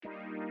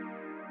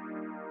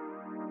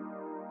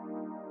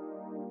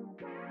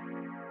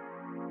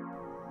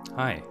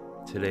Hi,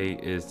 today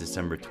is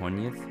December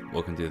 20th.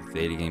 Welcome to the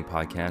Theta Gang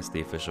Podcast, the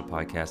official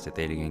podcast at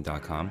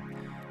thetagang.com.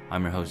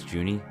 I'm your host,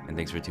 Junie, and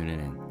thanks for tuning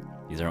in.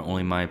 These are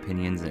only my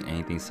opinions, and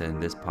anything said in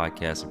this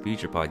podcast or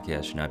future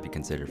podcasts should not be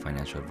considered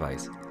financial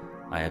advice.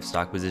 I have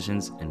stock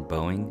positions in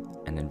Boeing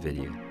and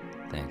NVIDIA.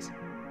 Thanks.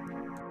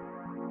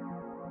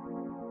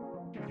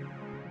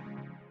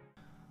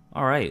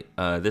 All right,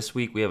 this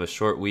week we have a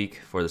short week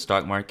for the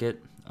stock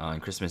market. On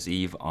Christmas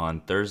Eve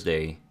on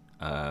Thursday,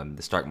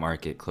 the stock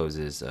market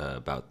closes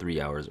about 3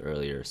 hours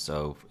earlier.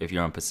 So if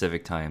you're on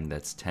Pacific time,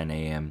 that's 10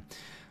 a.m.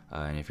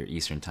 And if you're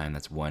Eastern time,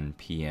 that's 1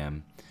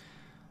 p.m.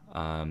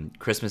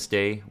 Christmas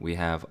Day, we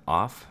have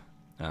off.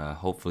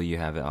 Hopefully you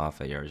have it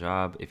off at your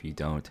job. If you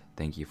don't,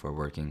 thank you for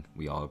working.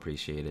 We all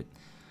appreciate it.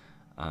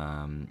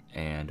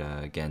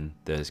 Again,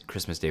 the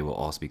Christmas Day will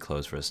also be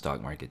closed for the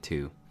stock market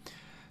too.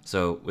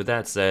 So with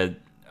that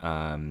said,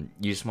 you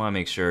just want to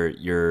make sure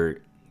your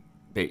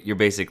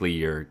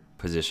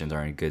positions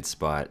are in a good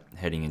spot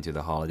heading into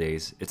the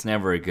holidays. It's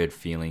never a good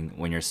feeling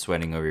when you're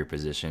sweating over your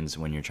positions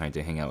when you're trying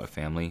to hang out with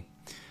family.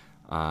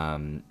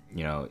 You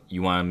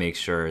want to make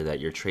sure that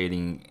you're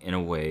trading in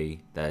a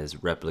way that is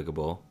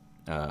replicable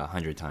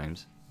 100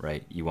 times,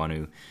 right? You want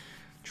to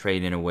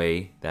trade in a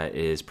way that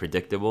is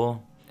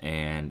predictable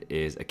and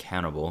is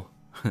accountable.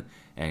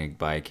 And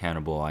by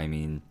accountable, I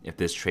mean, if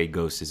this trade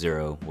goes to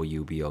zero, will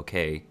you be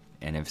okay?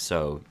 And if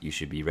so, you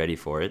should be ready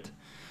for it.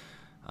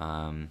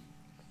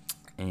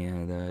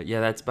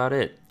 That's about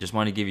it. Just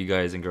want to give you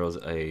guys and girls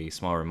a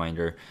small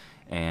reminder.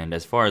 And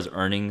as far as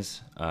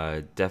earnings,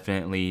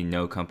 definitely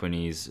no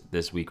companies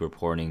this week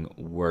reporting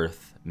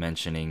worth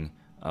mentioning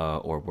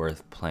or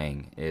worth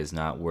playing. It is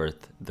not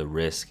worth the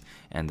risk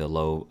and the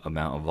low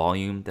amount of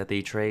volume that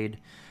they trade.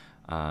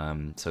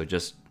 So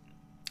just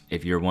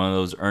if you're one of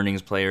those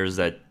earnings players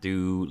that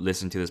do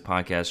listen to this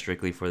podcast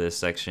strictly for this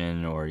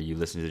section, or you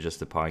listen to just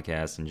the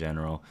podcast in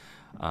general,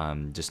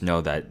 just know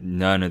that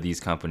none of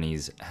these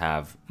companies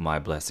have my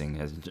blessing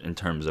in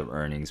terms of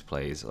earnings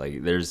plays.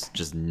 Like, there's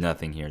just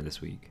nothing here this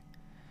week.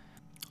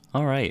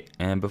 All right,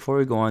 and before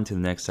we go on to the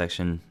next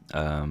section,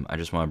 I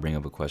just want to bring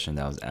up a question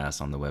that was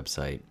asked on the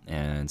website,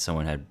 and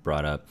someone had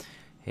brought up,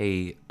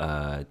 hey,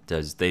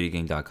 does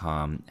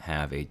thetagang.com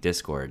have a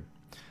Discord?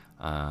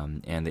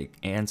 And the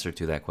answer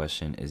to that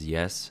question is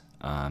yes.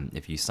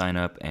 If you sign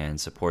up and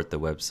support the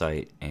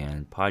website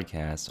and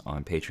podcast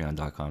on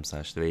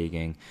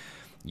patreon.com/thetagang,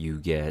 you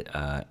get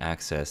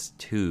access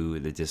to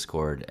the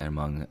Discord and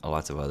among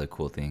lots of other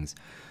cool things.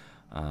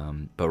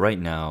 But right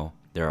now,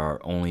 there are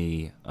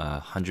only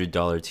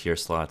 $100 tier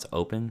slots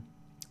open,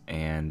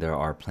 and there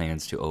are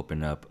plans to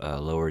open up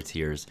lower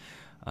tiers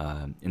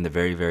in the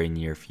very, very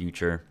near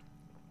future.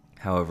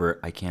 However,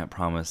 I can't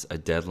promise a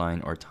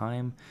deadline or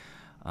time.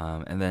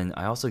 And then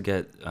I also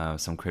get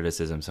some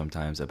criticism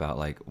sometimes about,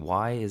 like,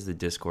 why is the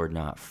Discord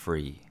not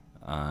free?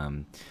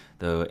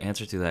 The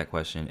answer to that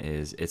question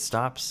is it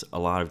stops a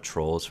lot of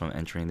trolls from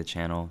entering the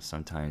channel.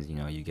 Sometimes,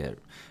 you get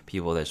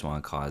people that just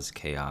want to cause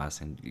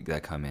chaos and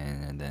that come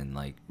in and then,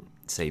 like,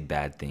 say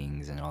bad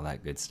things and all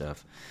that good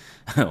stuff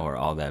or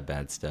all that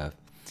bad stuff.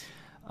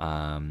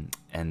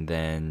 And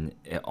then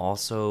it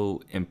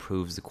also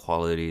improves the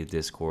quality of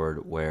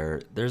Discord,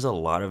 where there's a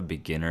lot of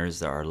beginners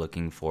that are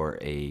looking for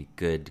a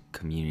good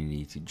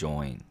community to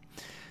join.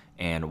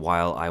 And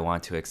while I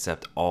want to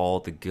accept all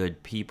the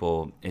good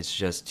people, it's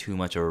just too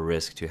much of a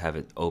risk to have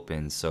it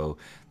open. So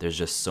there's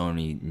just so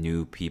many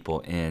new people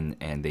in,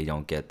 and they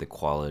don't get the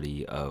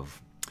quality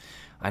of,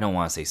 I don't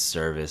want to say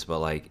service, but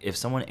like if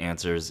someone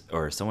answers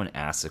or someone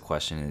asks a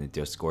question in the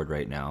Discord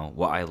right now,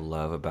 what I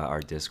love about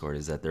our Discord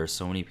is that there are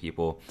so many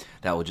people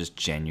that will just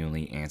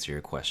genuinely answer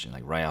your question,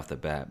 like right off the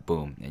bat,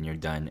 boom, and you're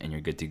done and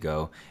you're good to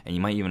go. And you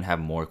might even have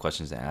more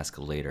questions to ask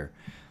later.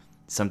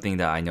 Something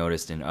that I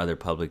noticed in other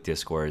public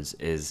Discords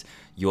is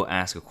you'll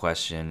ask a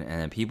question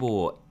and then people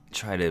will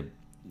try to,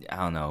 I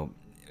don't know,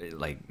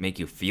 like make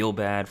you feel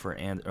bad for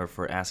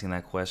asking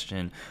that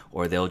question,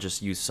 or they'll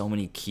just use so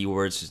many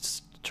keywords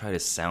to try to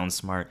sound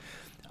smart.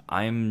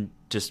 I'm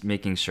just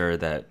making sure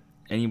that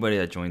anybody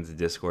that joins the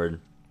Discord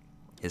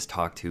is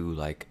talked to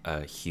like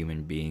a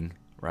human being,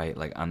 right?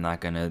 Like, I'm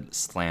not gonna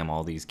slam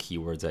all these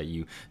keywords at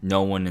you.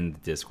 No one in the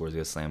Discord is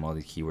gonna slam all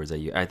these keywords at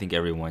you. I think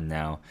everyone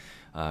now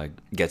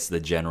gets the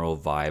general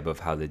vibe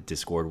of how the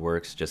Discord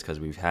works, just because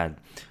we've had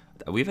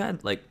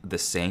like the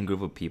same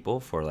group of people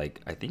for like,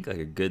 I think, like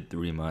a good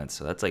 3 months.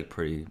 So that's like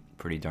pretty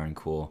darn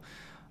cool.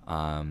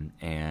 So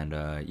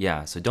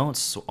don't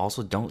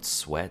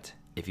sweat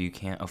if you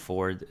can't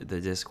afford the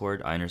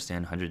Discord. I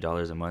understand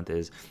 $100 a month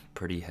is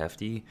pretty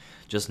hefty.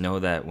 Just know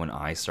that when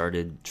I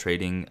started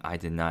trading, I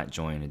did not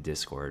join a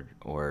Discord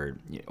or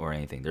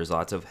anything. There's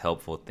lots of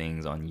helpful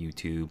things on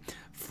YouTube,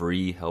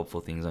 free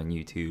helpful things on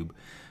YouTube,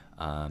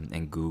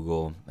 and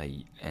Google,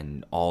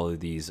 and all of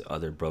these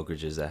other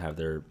brokerages that have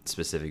their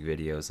specific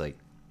videos. Like,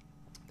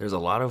 there's a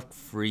lot of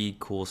free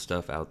cool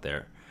stuff out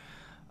there.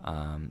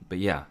 But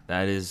yeah,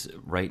 that is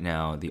right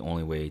now the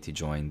only way to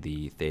join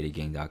the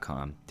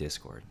thetagang.com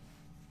Discord.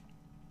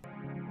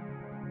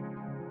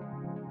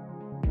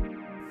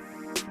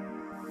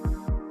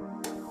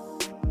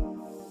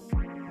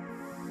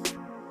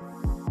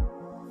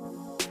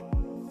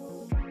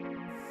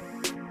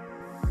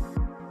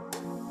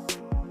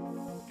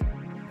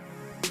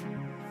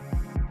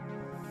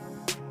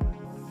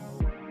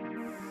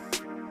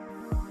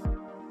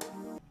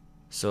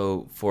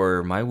 So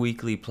for my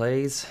weekly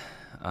plays,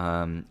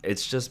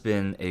 it's just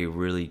been a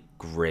really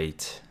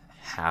great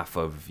half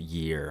of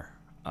year.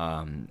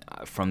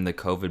 From the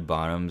COVID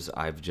bottoms,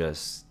 I've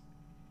just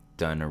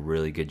done a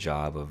really good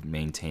job of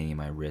maintaining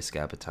my risk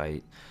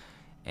appetite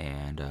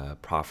and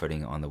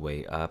profiting on the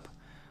way up.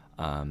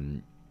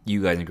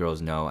 You guys and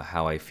girls know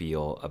how I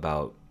feel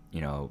about,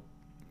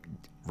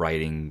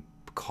 writing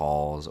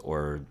calls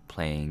or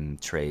playing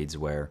trades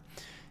where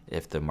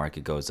if the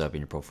market goes up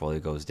and your portfolio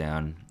goes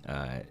down,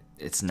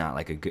 it's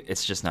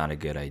just not a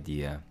good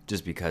idea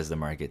just because the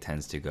market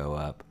tends to go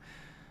up.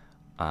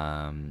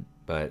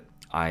 But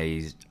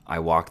I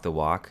walk the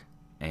walk,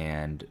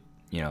 and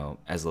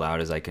as loud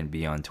as I can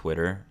be on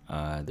Twitter.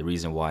 The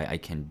reason why I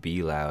can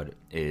be loud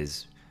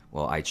is,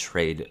 well, I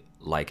trade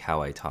like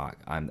how I talk.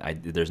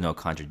 There's no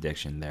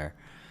contradiction there.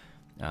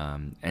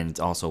 And it's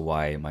also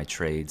why my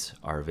trades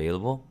are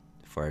available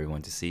for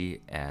everyone to see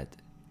at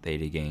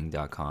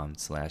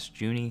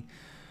thetagang.com/Junie.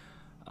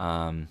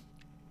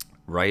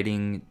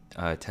 Writing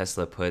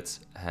Tesla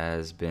puts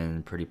has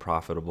been pretty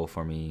profitable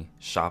for me.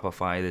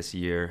 Shopify this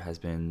year has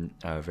been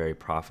very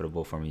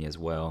profitable for me as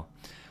well.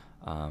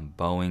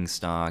 Boeing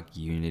stock,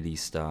 Unity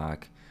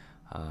stock,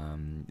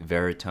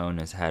 Veritone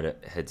has had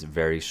its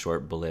very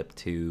short blip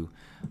too.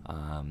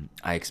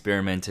 I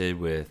experimented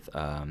with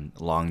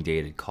long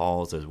dated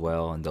calls as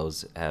well, and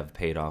those have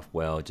paid off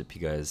well just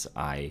because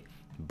I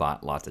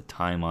bought lots of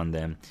time on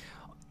them.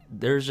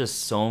 There's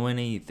just so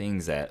many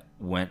things that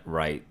went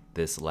right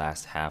this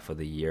last half of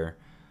the year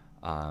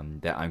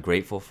that I'm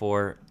grateful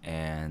for,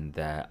 and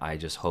that I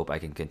just hope I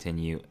can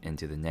continue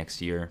into the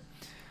next year.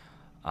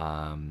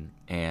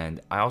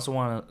 And I also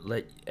want to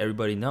let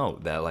everybody know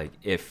that, like,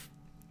 if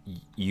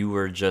you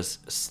were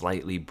just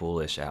slightly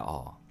bullish at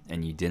all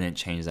and you didn't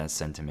change that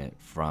sentiment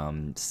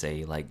from,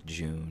 say, like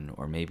June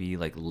or maybe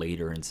like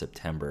later in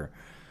September,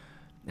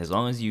 as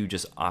long as you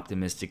just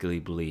optimistically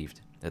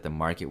believed that the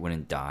market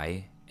wouldn't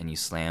die and you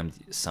slammed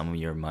some of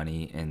your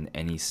money in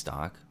any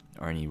stock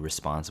or any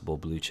responsible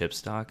blue chip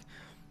stock,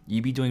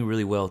 you'd be doing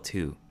really well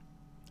too.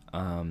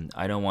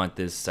 I don't want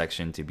this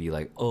section to be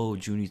like, oh,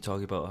 Junie's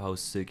talking about how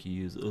sick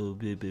he is, oh,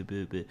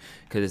 because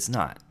it's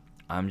not.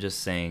 I'm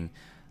just saying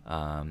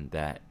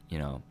that,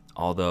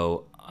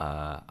 although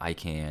I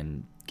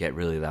can get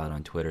really loud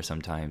on Twitter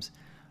sometimes,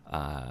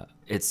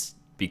 it's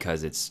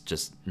because it's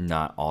just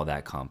not all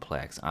that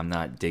complex. I'm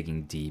not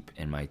digging deep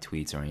in my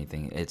tweets or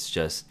anything. It's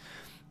just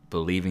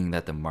believing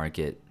that the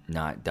market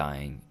not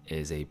dying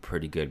is a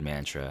pretty good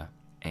mantra.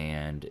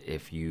 And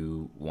if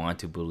you want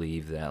to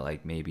believe that,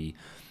 like, maybe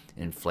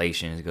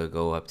inflation is going to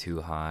go up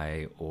too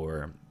high,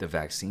 or the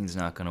vaccine's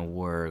not going to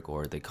work,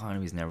 or the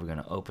economy's never going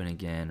to open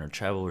again, or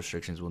travel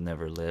restrictions will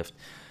never lift,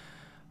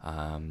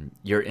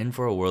 you're in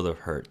for a world of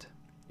hurt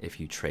if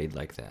you trade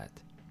like that.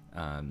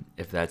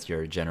 If that's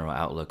your general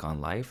outlook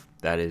on life,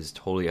 that is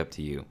totally up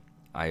to you.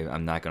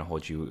 I'm not going to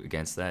hold you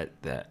against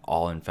that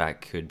all in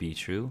fact could be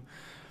true,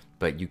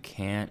 but you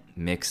can't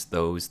mix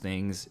those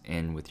things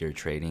in with your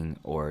trading,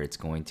 or it's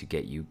going to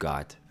get you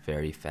got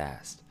very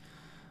fast.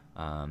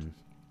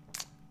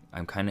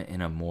 I'm kind of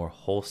in a more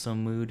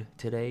wholesome mood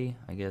today,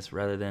 I guess,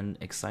 rather than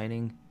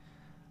exciting.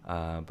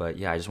 But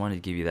yeah, I just wanted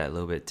to give you that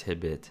little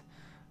tidbit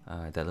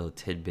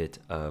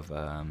of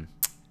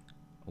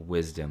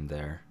wisdom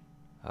there.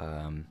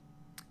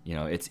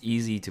 It's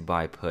easy to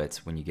buy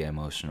puts when you get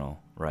emotional,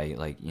 right?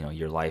 Like,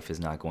 your life is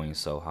not going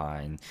so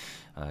high, and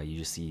you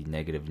just see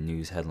negative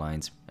news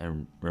headlines.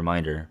 And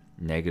reminder,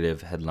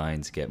 negative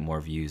headlines get more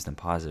views than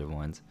positive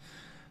ones.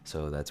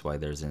 So that's why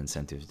there's an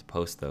incentive to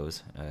post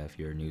those if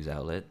you're a news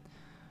outlet.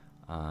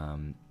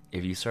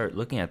 If you start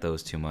looking at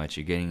those too much,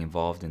 you're getting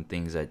involved in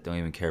things that don't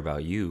even care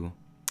about you.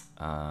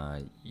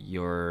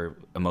 Your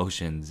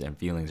emotions and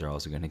feelings are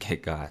also going to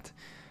get got.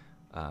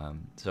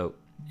 So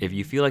if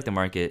you feel like the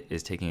market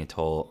is taking a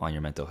toll on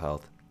your mental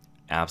health,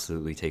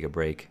 absolutely take a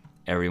break.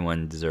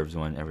 Everyone deserves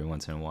one every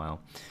once in a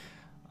while,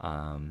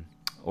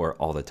 or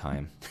all the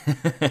time.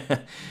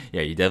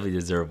 Yeah, you definitely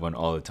deserve one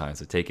all the time,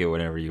 so take it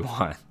whenever you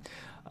want.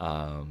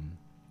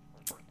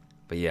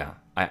 But yeah,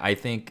 I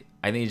think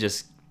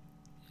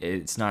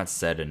it's not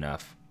said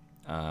enough.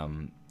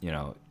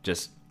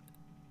 Just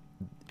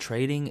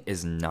trading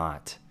is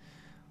not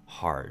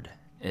hard.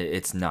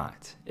 It's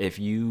not. If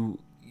you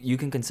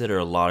can consider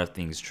a lot of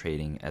things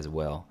trading as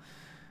well.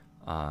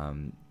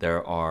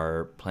 There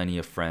are plenty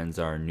of friends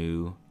that are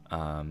new.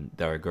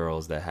 There are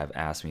girls that have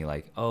asked me,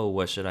 like, oh,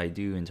 what should I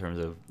do in terms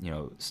of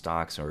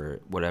stocks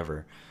or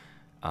whatever.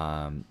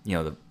 My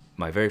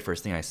very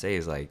first thing I say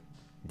is, like,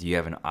 do you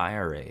have an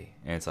IRA?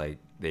 And it's like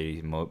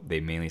they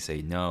mainly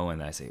say no,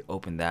 and I say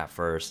open that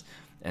first,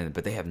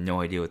 but they have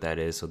no idea what that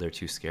is, so they're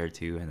too scared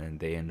to, and then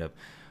they end up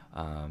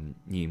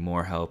need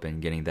more help in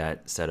getting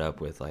that set up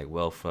with, like,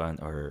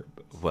 Wealthfront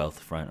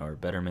or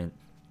Betterment.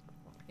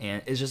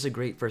 And it's just a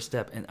great first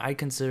step, and I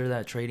consider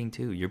that trading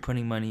too. You're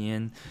putting money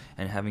in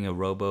and having a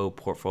robo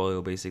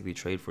portfolio basically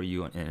trade for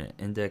you in an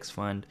index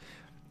fund,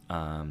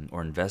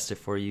 or invest it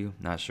for you.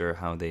 Not sure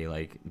how they,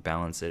 like,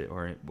 balance it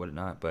or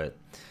whatnot, but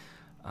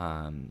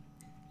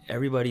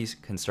everybody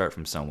can start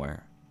from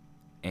somewhere.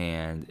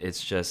 and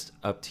it's just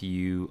up to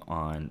you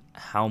on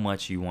how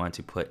much you want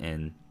to put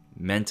in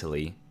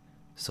mentally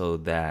so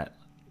that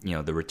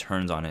the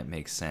returns on it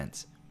make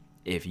sense.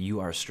 If you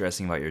are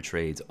stressing about your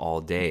trades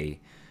all day,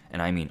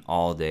 and I mean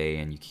all day,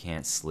 and you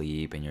can't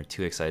sleep and you're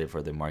too excited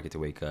for the market to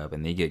wake up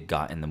and they get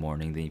got in the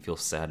morning, then you feel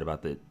sad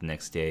about the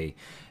next day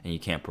and you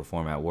can't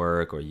perform at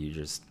work, or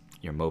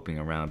you're moping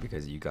around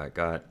because you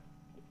got,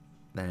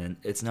 then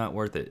it's not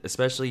worth it.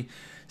 Especially,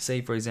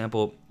 say for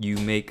example, you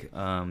make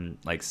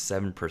like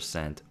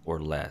 7% or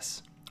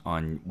less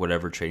on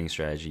whatever trading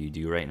strategy you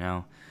do right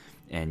now,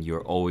 and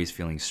you're always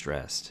feeling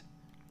stressed.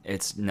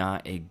 It's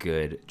not a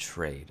good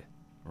trade,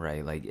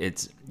 right? Like,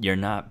 you're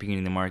not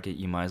beating the market.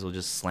 You might as well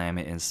just slam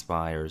it in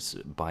SPY or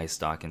buy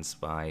stock in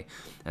SPY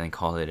and then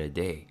call it a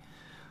day.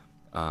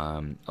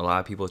 A lot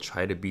of people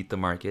try to beat the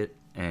market,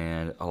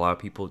 and a lot of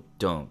people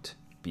don't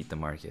beat the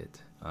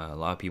market. A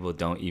lot of people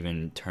don't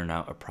even turn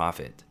out a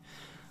profit.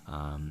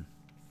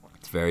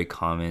 It's very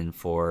common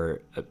for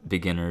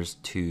beginners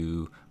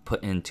to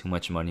put in too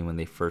much money when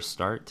they first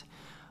start.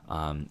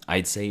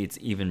 I'd say it's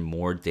even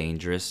more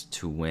dangerous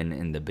to win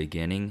in the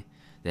beginning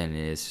than it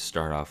is to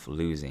start off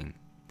losing.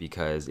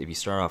 Because if you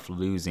start off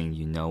losing,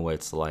 you know what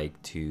it's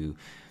like to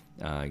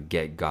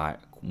get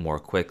got more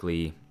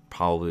quickly,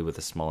 probably with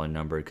a smaller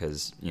number,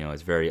 because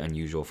it's very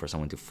unusual for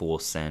someone to full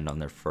send on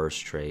their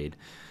first trade.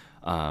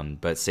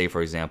 But say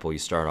for example, you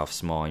start off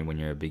small when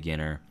you're a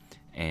beginner,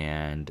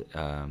 and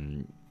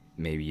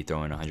maybe you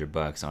throw in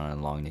 $100 on a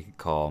long naked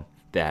call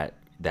that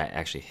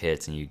actually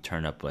hits, and you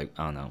turn up like,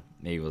 I don't know,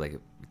 maybe with like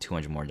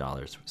 $200 more,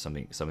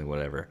 something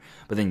whatever.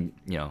 But then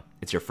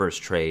it's your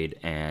first trade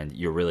and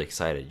you're really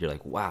excited. You're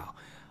like, wow,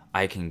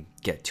 I can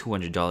get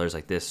 $200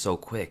 like this so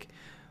quick.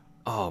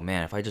 Oh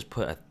man, if I just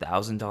put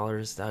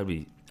 $1,000, that would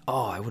be,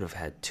 I would have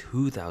had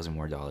 $2,000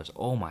 more.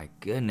 Oh my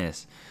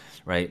goodness,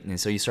 right? And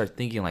so you start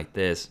thinking like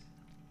this,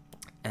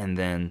 and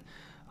then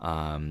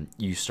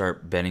you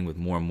start betting with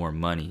more and more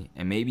money,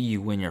 and maybe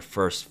you win your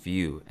first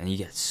few and you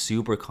get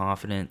super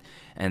confident,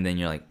 and then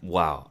you're like,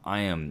 wow, I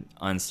am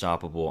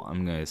unstoppable.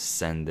 I'm gonna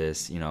send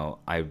this.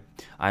 I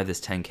have this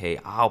 10K.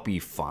 I'll be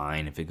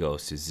fine if it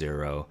goes to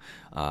zero.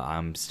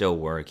 I'm still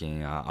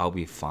working. I'll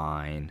be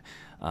fine.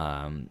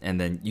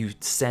 And then you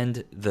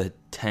send the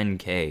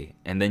 10K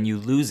and then you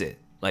lose it,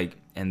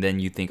 and then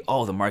you think,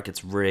 oh, the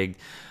market's rigged.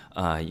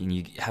 And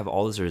you have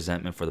all this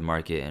resentment for the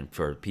market and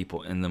for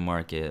people in the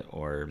market,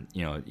 or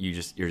you're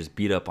just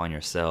beat up on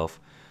yourself.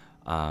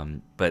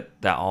 But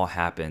that all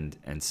happened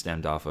and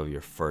stemmed off of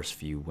your first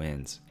few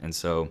wins. And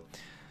so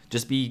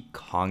just be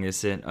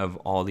cognizant of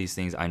all these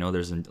things. I know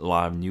there's a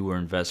lot of newer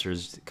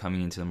investors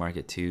coming into the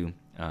market too,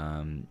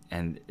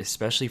 and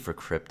especially for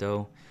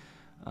crypto.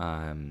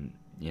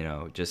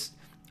 Just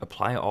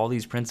apply all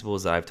these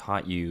principles that I've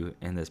taught you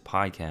in this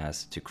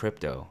podcast to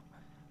crypto.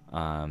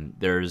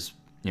 There's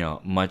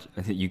much,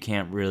 you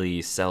can't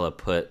really sell a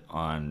put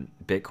on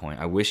Bitcoin.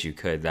 I wish you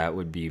could. That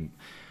would be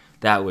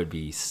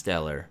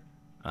stellar.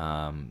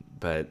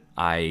 But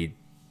I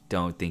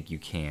don't think you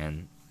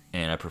can,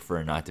 and I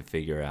prefer not to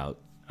figure out.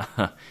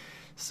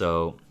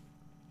 So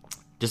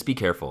just be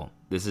careful.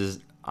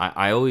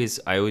 I always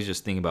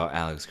just think about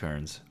Alex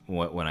Kearns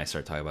when I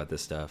start talking about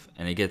this stuff,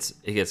 and it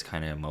gets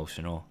kind of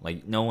emotional.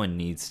 Like, no one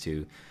needs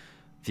to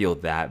feel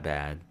that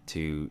bad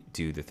to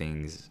do the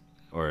things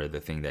or the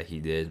thing that he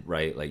did,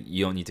 right? Like,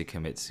 you don't need to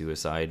commit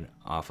suicide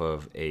off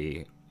of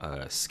a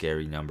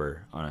scary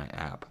number on an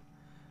app.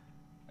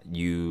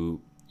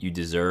 You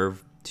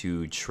deserve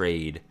to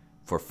trade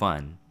for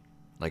fun,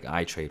 like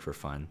I trade for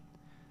fun,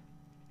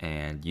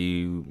 and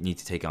you need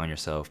to take it on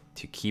yourself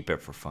to keep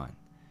it for fun.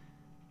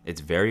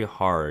 It's very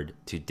hard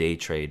to day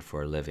trade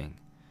for a living.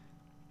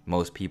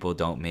 Most people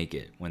don't make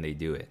it when they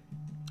do it.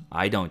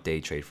 I don't day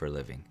trade for a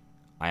living.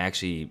 I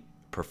actually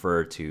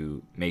prefer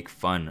to make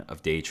fun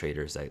of day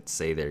traders that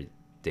say they're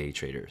day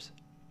traders,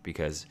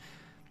 because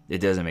it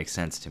doesn't make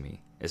sense to me,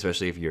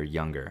 especially if you're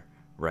younger,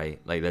 right?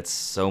 Like, that's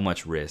so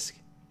much risk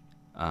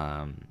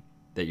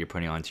that you're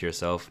putting onto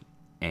yourself,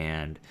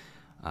 and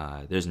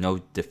there's no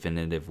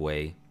definitive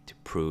way to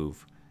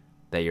prove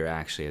that you're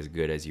actually as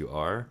good as you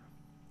are.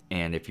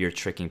 And if you're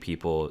tricking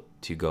people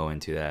to go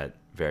into that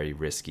very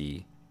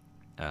risky,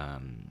 I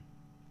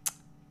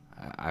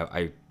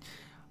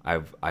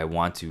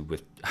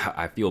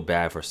feel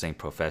bad for saying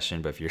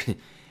profession, but if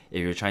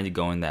you're trying to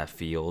go in that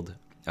field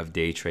of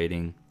day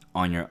trading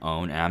on your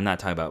own, and I'm not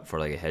talking about for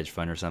like a hedge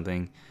fund or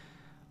something,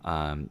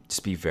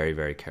 just be very,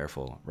 very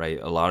careful, right?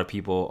 A lot of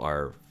people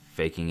are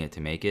faking it to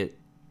make it,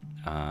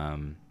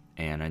 and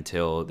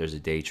until there's a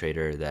day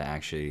trader that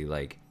actually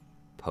like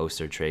posts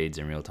their trades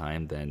in real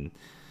time, then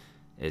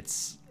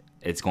it's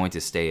going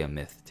to stay a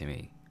myth to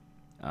me.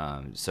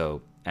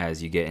 So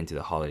as you get into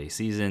the holiday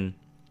season,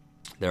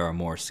 there are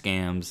more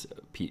scams.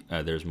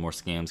 There's more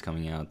scams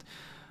coming out,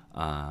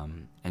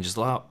 and just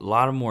a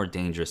lot of more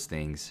dangerous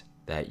things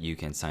that you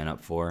can sign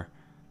up for.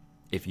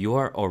 If you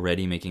are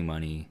already making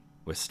money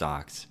with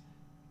stocks,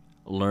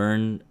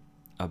 learn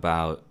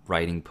about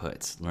writing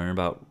puts, learn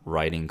about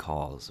writing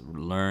calls,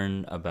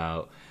 learn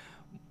about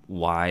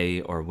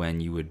why or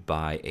when you would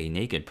buy a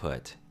naked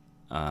put.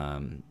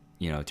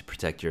 to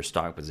protect your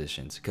stock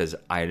positions, because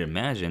I'd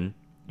imagine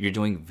you're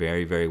doing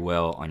very, very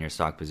well on your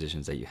stock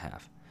positions that you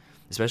have,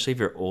 especially if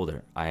you're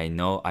older. I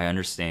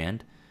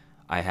understand.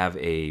 I have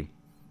I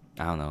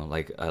don't know,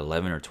 like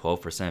 11 or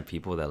 12% of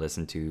people that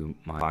listen to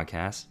my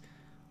podcast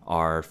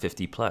are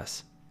 50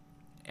 plus.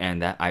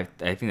 And that I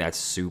think that's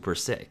super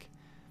sick.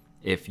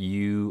 If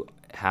you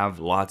have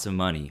lots of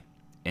money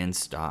in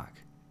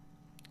stock,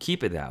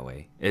 keep it that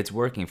way. It's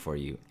working for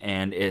you,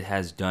 and it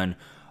has done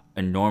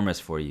enormous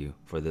for you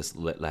for this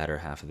latter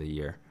half of the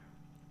year.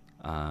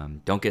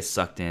 Don't get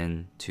sucked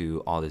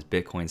into all this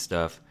Bitcoin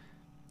stuff.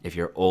 If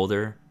you're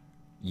older,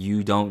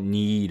 you don't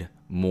need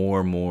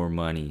more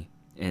money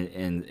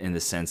in the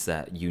sense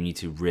that you need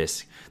to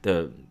risk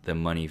the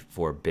money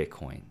for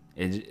Bitcoin.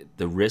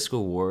 The risk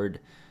reward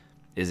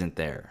isn't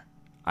there.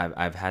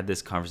 I've had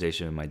this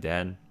conversation with my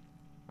dad,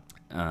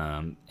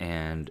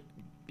 and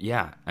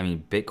yeah, I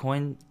mean,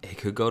 Bitcoin, it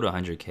could go to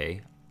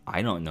 100K.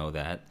 I don't know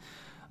that.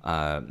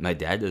 My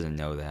dad doesn't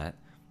know that,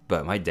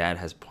 but my dad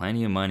has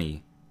plenty of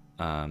money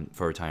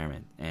for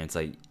retirement, and it's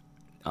like,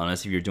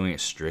 unless if you're doing it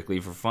strictly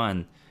for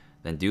fun,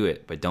 then do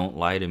it. But don't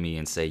lie to me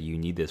and say you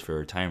need this for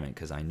retirement,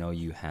 because I know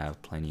you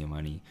have plenty of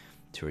money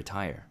to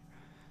retire.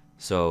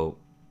 So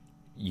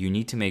you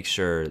need to make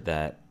sure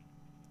that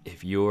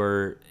if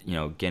you're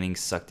getting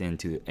sucked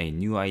into a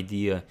new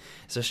idea,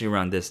 especially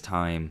around this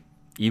time,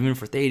 even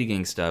for Theta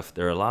Gang stuff,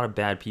 there are a lot of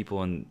bad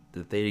people in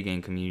the Theta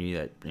Gang community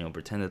that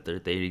pretend that they're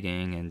Theta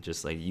Gang and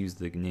just like use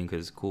the name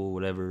because it's cool,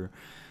 whatever.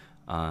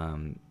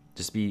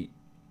 Just be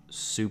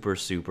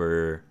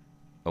super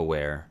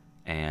aware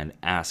and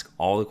ask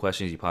all the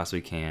questions you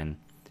possibly can.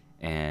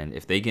 And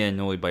if they get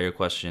annoyed by your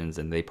questions,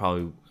 then they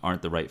probably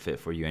aren't the right fit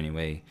for you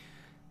anyway.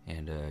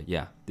 And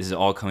yeah, this is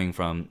all coming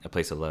from a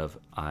place of love.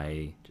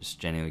 I just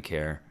genuinely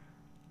care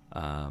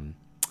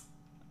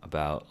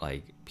about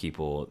like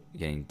people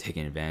getting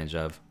taken advantage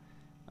of.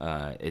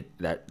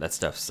 That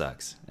stuff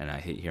sucks, and I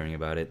hate hearing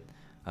about it,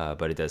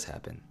 but it does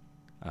happen.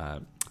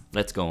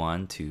 Let's go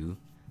on to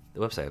the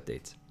website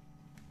updates.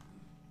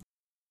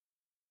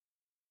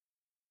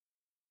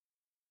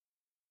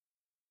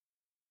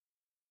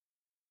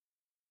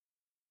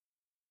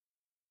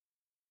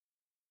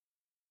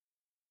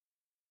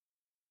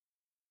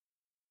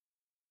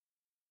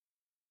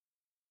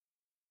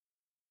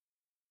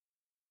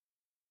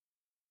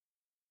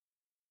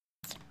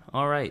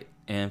 All right,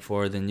 and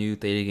for the new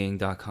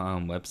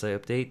ThetaGang.com website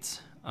updates,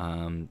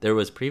 there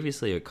was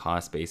previously a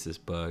cost basis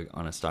bug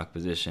on a stock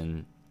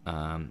position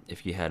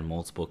if you had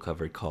multiple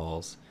covered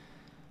calls.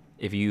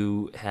 If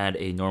you had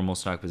a normal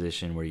stock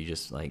position where you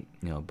just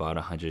bought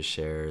 100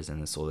 shares and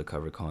then sold a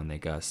covered call and they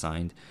got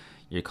assigned,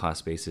 your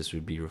cost basis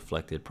would be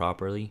reflected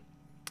properly.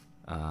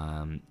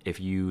 If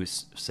you,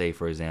 say,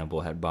 for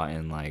example, had bought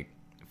in like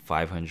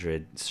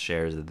 500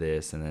 shares of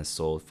this and then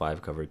sold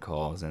 5 covered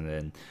calls and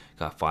then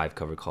got 5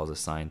 covered calls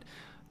assigned,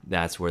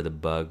 that's where the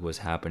bug was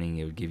happening.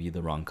 It would give you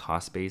the wrong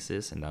cost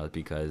basis, and that was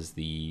because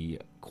the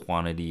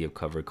quantity of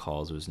covered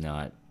calls was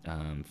not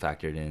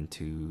factored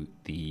into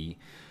the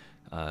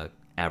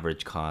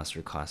average cost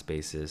or cost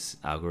basis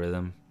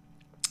algorithm.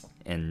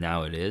 And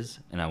now it is,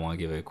 and I want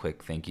to give a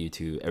quick thank you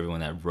to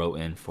everyone that wrote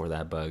in for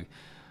that bug.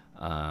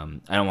 I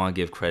don't want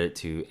to give credit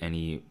to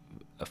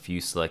a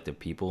few selective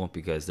people,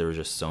 because there were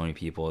just so many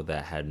people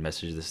that had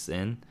messaged this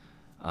in,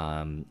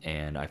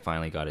 and I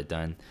finally got it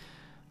done.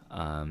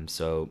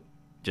 So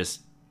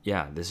just,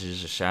 yeah, this is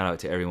just a shout out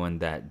to everyone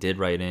that did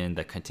write in,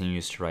 that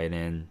continues to write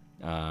in.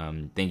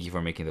 Thank you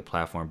for making the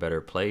platform a better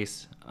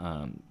place.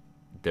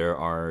 There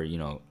are,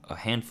 a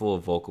handful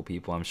of vocal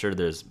people. I'm sure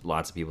there's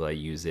lots of people that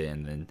use it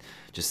and then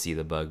just see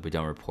the bug but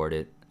don't report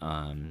it.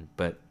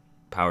 But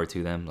power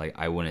to them. Like,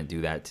 I wouldn't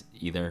do that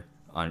either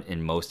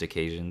in most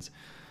occasions.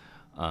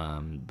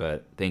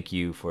 But thank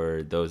you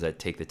for those that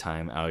take the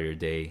time out of your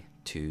day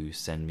to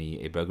send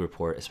me a bug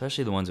report,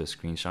 especially the ones with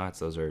screenshots.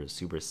 Those are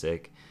super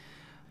sick.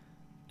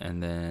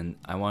 And then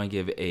I want to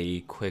give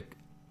a quick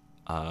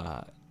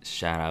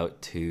shout out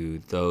to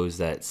those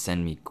that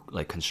send me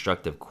like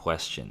constructive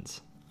questions.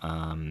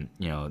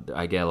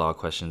 I get a lot of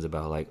questions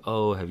about like,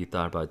 oh, have you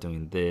thought about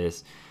doing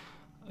this,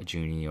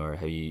 Junie, or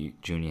have you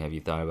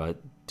thought about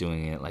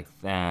doing it like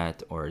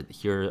that, or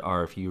here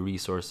are a few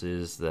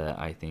resources that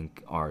I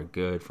think are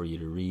good for you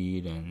to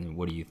read, and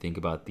what do you think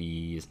about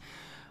these?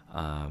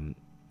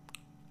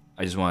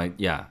 I just want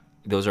to, yeah,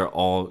 those are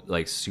all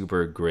like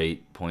super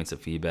great points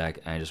of feedback,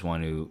 and I just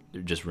want to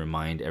just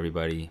remind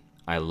everybody,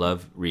 I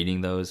love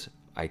reading those.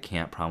 I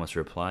can't promise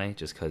reply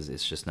just because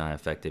it's just not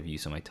effective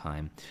use of my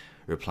time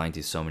replying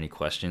to so many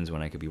questions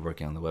when I could be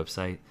working on the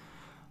website.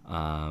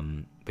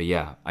 But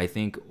yeah, I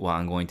think what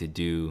I'm going to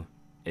do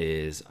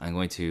is I'm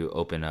going to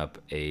open up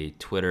a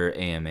Twitter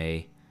AMA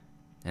and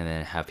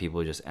then have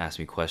people just ask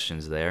me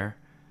questions there.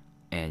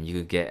 And you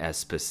could get as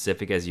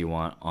specific as you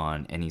want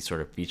on any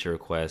sort of feature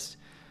request.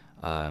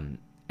 And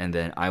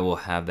then I will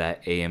have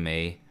that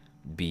AMA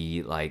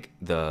be like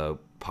the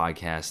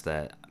podcast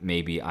that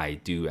maybe I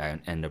do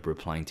end up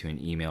replying to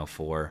an email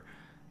for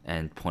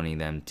and pointing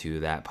them to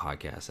that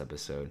podcast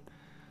episode.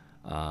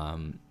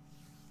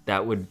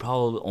 that would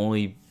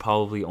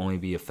probably only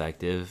be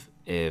effective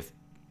if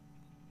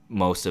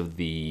most of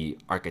the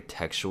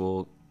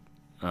architectural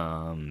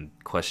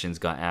questions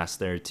got asked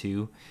there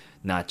too,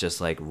 not just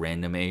like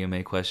random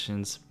AMA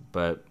questions.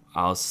 But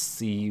I'll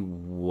see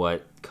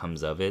what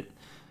comes of it.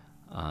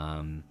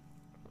 Um,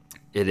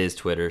 it is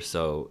Twitter,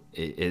 so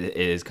it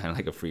is kind of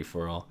like a free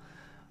for all.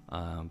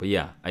 But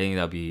yeah, I think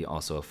that'll be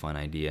also a fun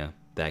idea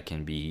that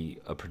can be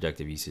a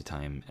productive use of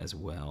time as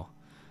well.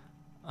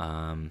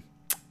 Um,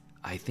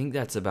 I think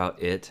that's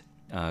about it.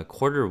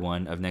 Quarter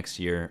 1 of next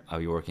year, I'll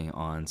be working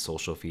on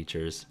social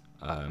features,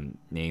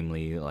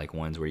 namely like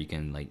ones where you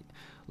can like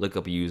look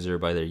up a user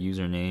by their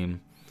username,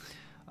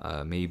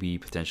 maybe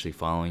potentially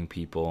following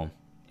people,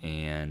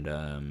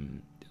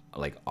 and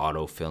like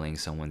auto filling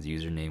someone's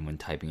username when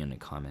typing in a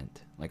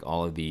comment. Like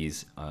all of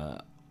these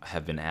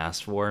have been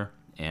asked for,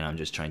 and I'm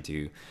just trying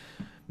to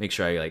make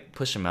sure I like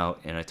push them out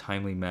in a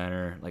timely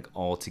manner, like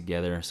all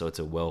together, so it's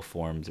a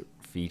well-formed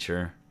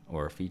feature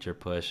or a feature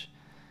push.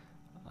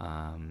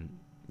 Um,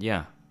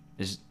 yeah,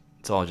 it's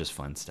all just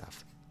fun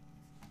stuff.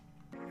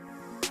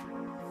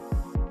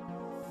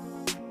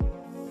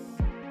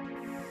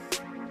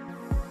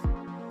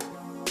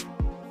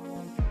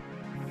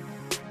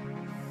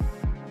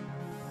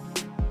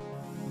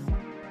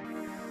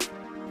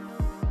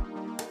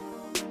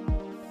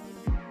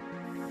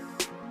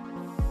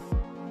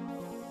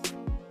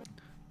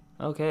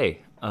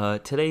 Okay,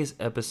 today's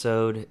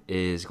episode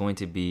is going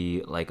to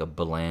be like a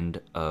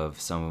blend of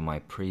some of my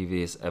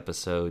previous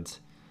episodes.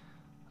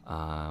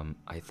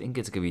 I think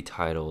it's gonna be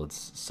titled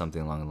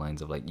something along the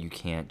lines of like "You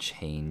Can't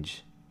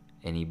Change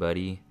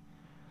Anybody,"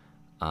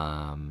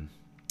 um,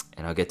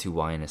 and I'll get to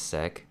why in a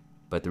sec.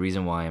 But the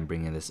reason why I'm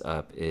bringing this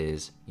up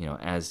is,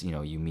 as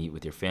you meet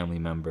with your family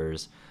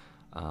members,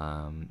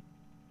 um,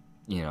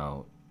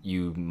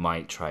 you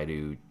might try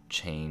to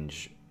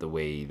change the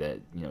way that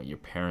your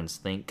parents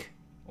think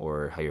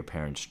or how your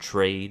parents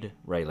trade,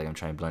 right? Like I'm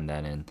trying to blend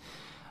that in.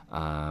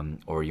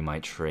 Or you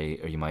might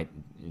trade, or you might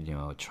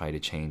try to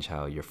change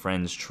how your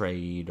friends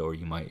trade, or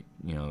you might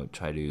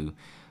try to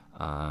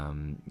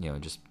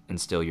just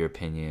instill your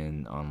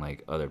opinion on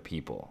like other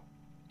people.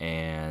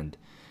 And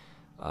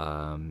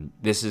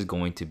this is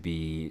going to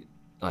be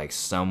like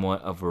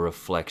somewhat of a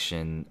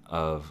reflection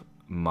of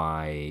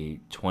my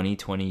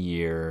 2020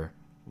 year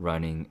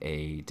running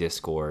a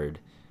Discord,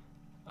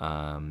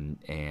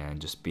 and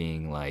just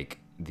being like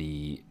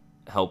the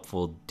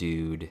helpful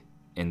dude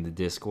in the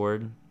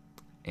Discord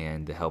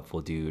and the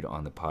helpful dude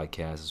on the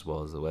podcast as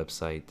well as the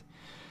website.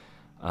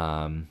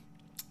 And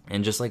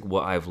just like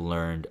what I've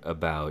learned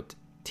about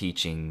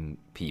teaching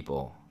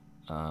people,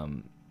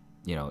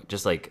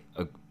 just like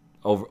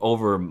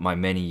over my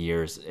many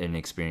years in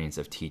experience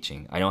of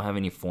teaching. I don't have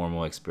any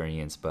formal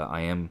experience, but I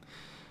am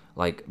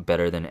like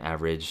better than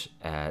average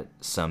at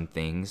some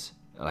things.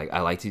 Like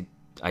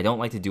I don't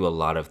like to do a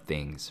lot of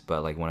things,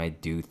 but like when I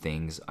do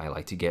things, I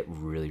like to get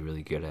really,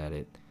 really good at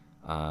it.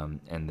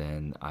 And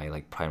then I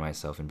like pride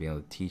myself in being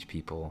able to teach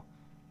people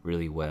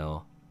really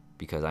well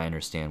because I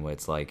understand what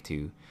it's like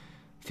to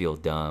feel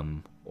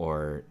dumb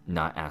or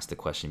not ask the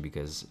question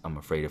because I'm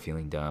afraid of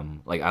feeling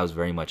dumb. Like I was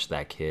very much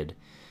that kid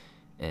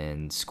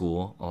in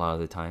school a lot of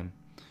the time.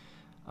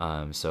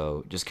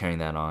 So just carrying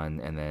that on,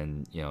 and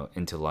then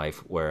into life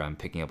where I'm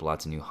picking up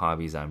lots of new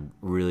hobbies I'm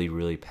really,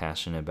 really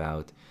passionate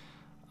about.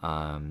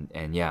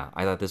 And yeah,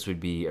 I thought this would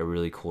be a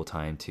really cool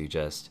time to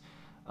just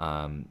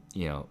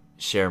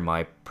share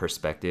my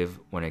perspective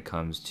when it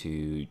comes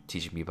to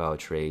teaching people how to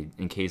trade,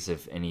 in case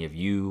if any of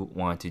you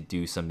want to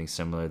do something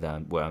similar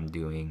than what I'm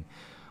doing,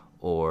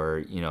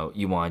 or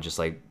you want to just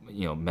like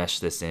mesh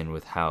this in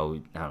with how,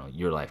 I don't know,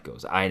 your life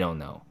goes. I don't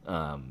know,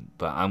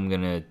 but I'm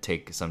gonna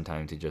take some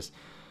time to just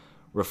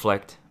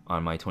reflect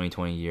on my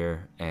 2020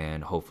 year,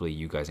 and hopefully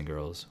you guys and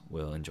girls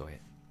will enjoy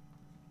it.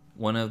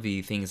 One of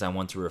the things I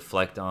want to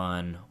reflect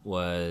on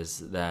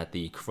was that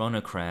the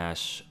Corona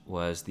crash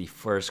was the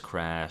first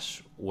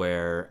crash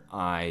where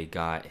I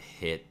got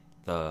hit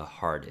the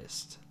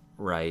hardest,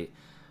 right?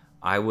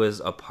 I was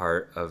a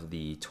part of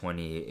the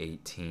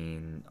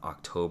 2018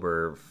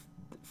 October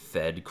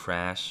Fed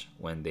crash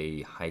when they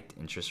hiked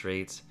interest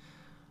rates.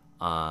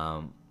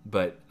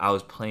 But I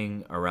was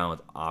playing around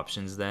with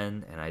options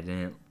then, and I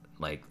didn't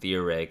like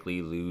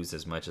theoretically lose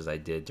as much as I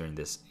did during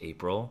this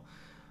April.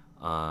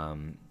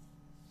 Um,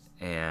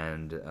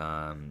 and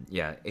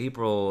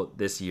April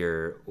this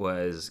year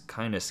was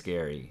kind of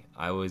scary.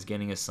 I was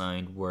getting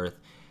assigned worth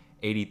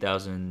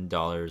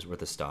 $80,000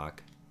 worth of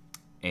stock,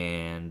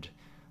 and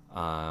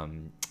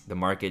the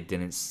market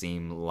didn't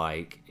seem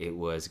like it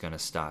was gonna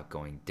stop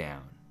going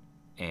down.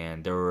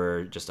 And there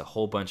were just a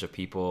whole bunch of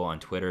people on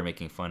Twitter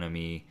making fun of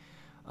me,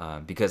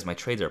 because my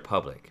trades are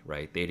public,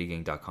 right?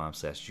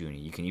 ThetaGang.com/Junie.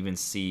 You can even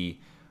see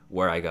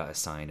where I got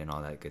assigned and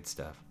all that good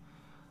stuff.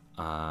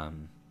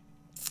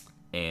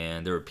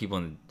 And there were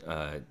people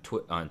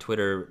on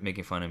Twitter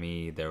making fun of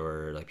me. There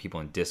were like people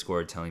in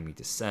Discord telling me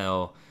to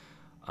sell.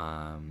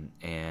 And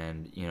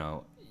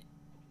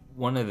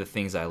one of the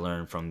things I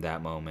learned from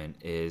that moment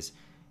is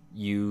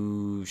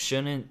you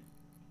shouldn't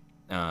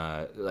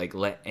like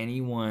let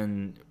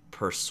anyone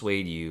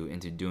persuade you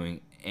into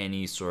doing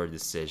any sort of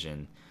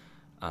decision,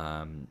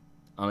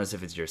 unless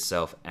if it's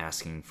yourself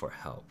asking for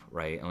help,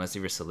 right? Unless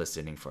if you're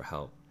soliciting for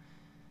help.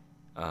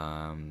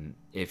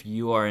 If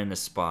you are in a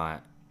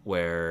spot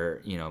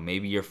where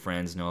maybe your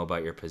friends know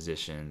about your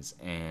positions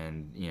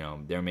and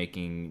they're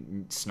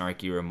making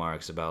snarky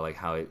remarks about like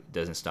how it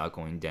doesn't stop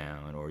going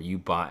down, or you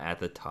bought at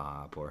the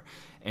top, or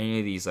any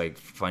of these like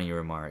funny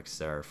remarks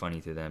that are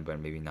funny to them but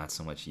maybe not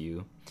so much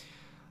you,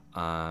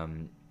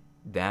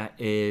 that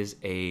is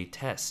a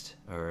test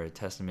or a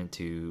testament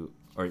to,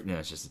 or no,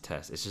 it's just a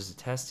test. It's just a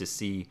test to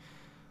see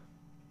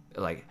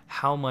like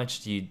how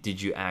much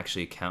did you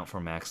actually account for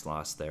max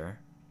loss there,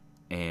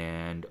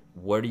 and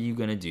what are you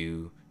going to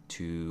do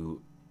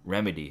to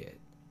remedy it?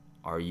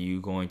 Are you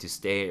going to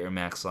stay at your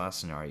max loss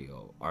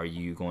scenario? Are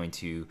you going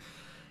to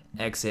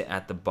exit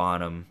at the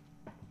bottom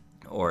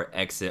or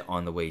exit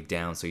on the way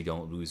down so you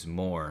don't lose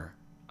more,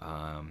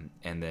 and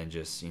then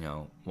just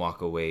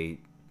walk away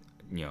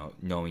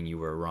knowing you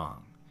were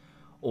wrong?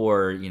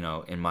 Or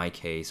in my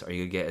case, are you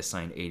going to get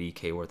assigned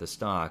 80K worth of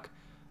stock,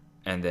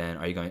 and then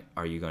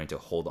are you going to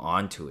hold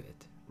on to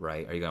it,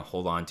 right? Are you going to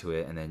hold on to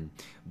it and then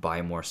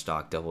buy more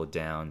stock, double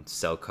down,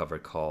 sell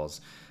covered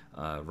calls,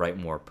 write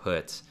more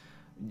puts?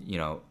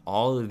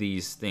 All of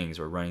these things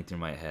were running through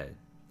my head,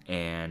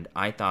 and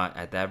I thought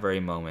at that very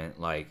moment,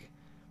 like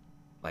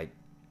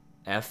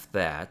F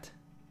that,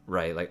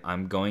 right? Like,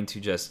 I'm going to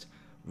just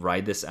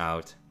ride this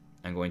out.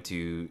 I'm going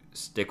to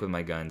stick with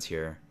my guns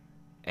here,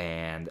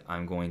 and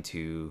I'm going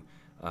to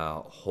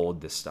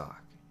hold the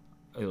stock.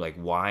 Like,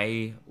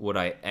 why would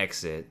I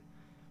exit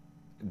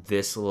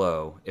this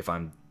low if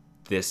I'm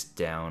this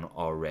down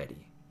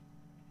already,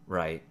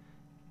 right?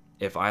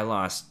 If I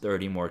lost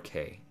 30 more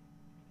K,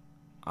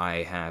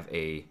 I have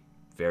a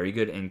very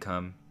good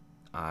income.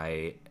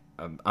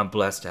 I'm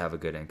blessed to have a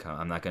good income.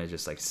 I'm not going to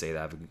just like say that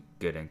I have a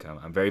good income.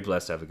 I'm very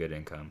blessed to have a good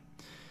income.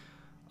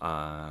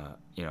 I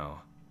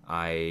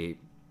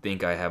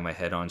think I have my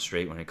head on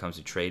straight when it comes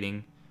to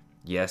trading.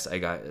 Yes, I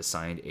got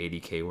assigned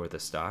 80K worth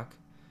of stock.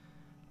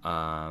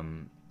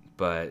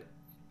 But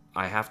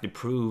I have to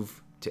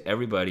prove to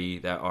everybody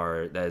that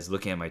is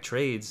looking at my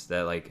trades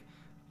that like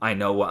I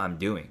know what I'm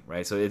doing,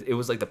 right? So it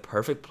was like the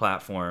perfect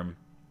platform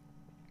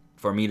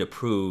for me to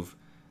prove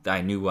that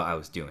I knew what I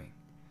was doing,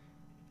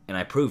 and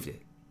I proved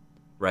it,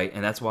 right?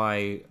 And that's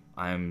why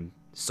I'm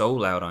so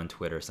loud on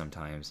Twitter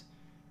sometimes,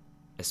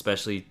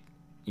 especially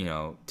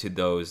to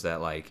those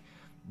that like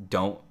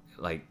don't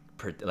like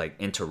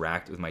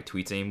interact with my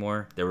tweets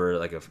anymore. There were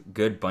like a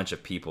good bunch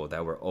of people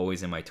that were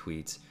always in my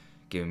tweets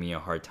giving me a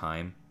hard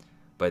time,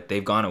 but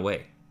they've gone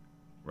away,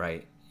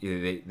 right?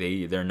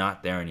 They're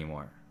not there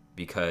anymore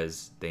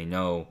because they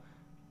know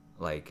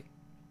like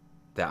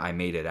that I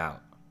made it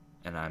out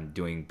and I'm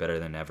doing better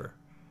than ever.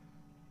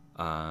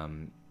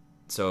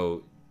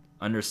 So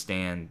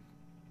understand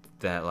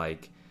that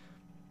like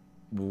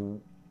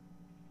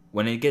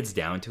when it gets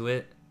down to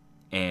it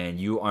and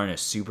you are in a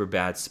super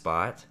bad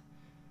spot,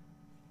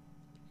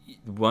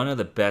 one of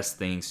the best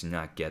things to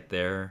not get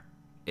there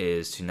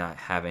is to not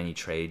have any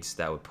trades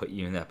that would put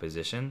you in that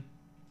position,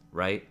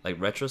 right? Like,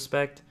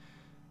 retrospect,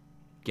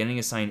 getting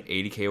assigned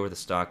 80K worth of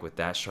stock with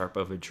that sharp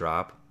of a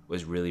drop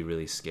was really,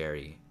 really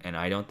scary, and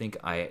I don't think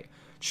I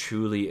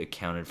truly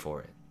accounted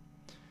for it.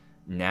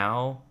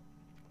 Now,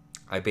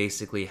 I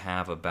basically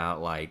have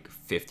about like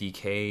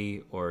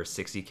 50K or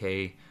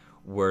 60K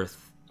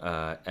worth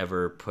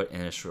ever put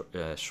in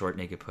a short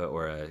naked put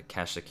or a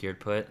cash secured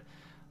put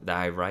that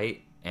I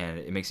write, and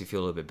it makes me feel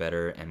a little bit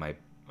better, and my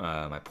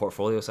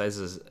portfolio size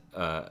is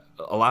a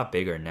lot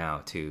bigger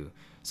now too,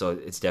 so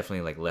it's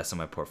definitely like less of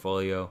my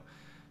portfolio.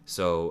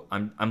 So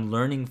I'm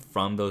learning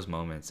from those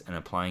moments and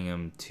applying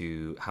them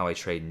to how I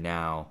trade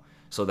now,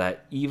 so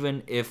that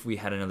even if we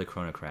had another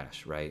Corona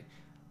crash, right,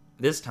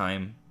 this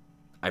time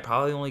I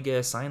probably only get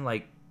assigned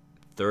like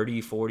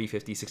 30, 40,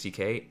 50,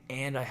 60K,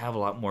 and I have a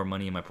lot more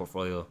money in my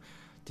portfolio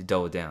to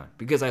double down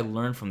because I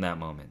learned from that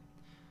moment.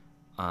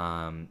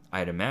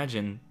 I'd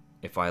imagine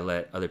if I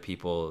let other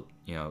people,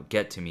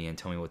 get to me and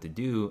tell me what to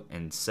do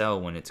and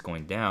sell when it's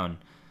going down,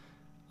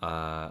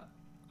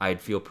 I'd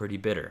feel pretty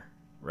bitter,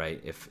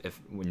 right? If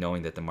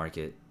knowing that the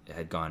market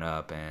had gone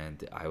up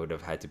and I would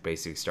have had to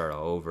basically start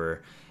all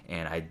over,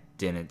 and I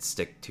didn't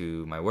stick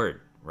to my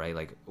word, right?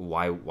 Like,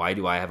 why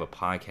do I have a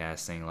podcast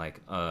saying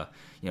like,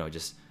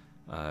 just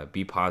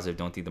be positive,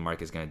 don't think the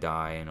market's gonna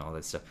die, and all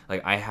that stuff?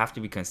 Like, I have to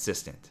be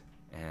consistent,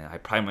 and I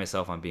pride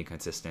myself on being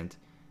consistent.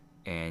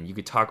 And you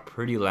could talk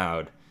pretty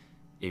loud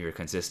if you're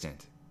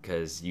consistent,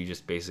 because you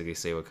just basically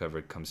say whatever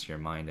comes to your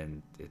mind,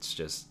 and it's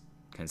just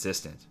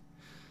consistent.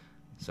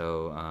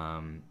 So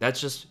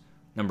that's just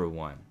number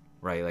one,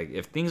 right? Like,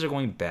 if things are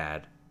going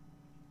bad,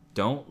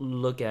 don't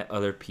look at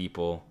other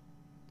people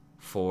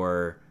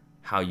for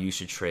how you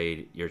should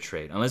trade your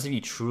trade, unless if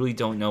you truly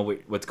don't know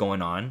what's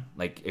going on.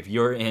 Like, if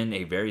you're in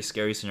a very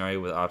scary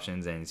scenario with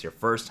options and it's your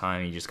first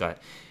time and you just got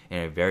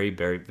in a very,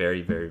 very,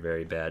 very, very,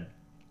 very bad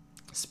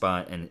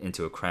spot and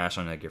into a crash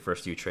on like your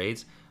first few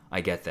trades,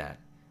 I get that.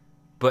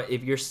 But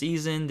if you're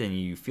seasoned and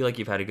you feel like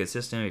you've had a good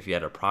system, if you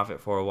had a profit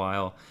for a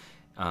while,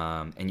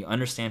 and you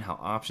understand how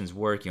options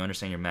work, you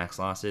understand your max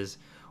losses,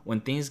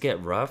 when things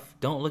get rough,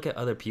 don't look at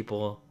other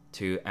people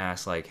to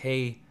ask like,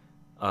 hey,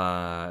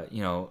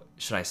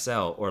 should I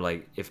sell? Or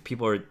like if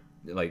people are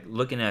like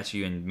looking at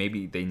you and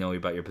maybe they know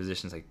about your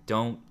positions, like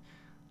don't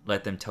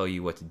let them tell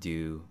you what to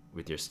do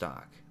with your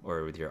stock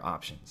or with your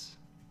options.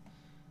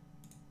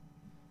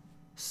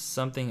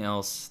 Something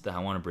else that I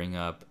want to bring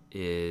up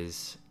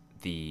is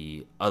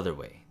the other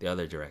way, the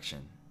other direction.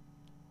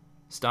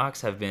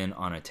 Stocks have been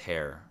on a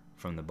tear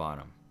from the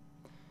bottom,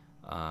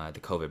 the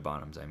COVID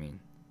bottoms, I mean.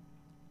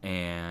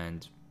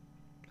 And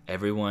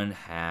everyone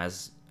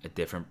has a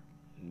different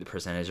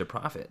percentage of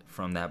profit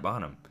from that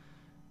bottom.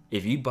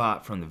 If you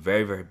bought from the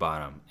very, very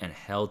bottom and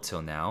held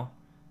till now,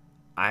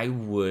 I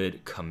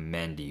would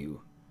commend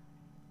you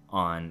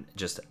on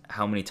just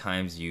how many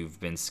times you've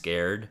been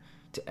scared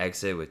to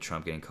exit with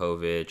Trump getting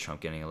COVID,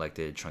 Trump getting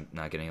elected, Trump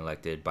not getting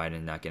elected,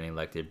 Biden not getting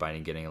elected,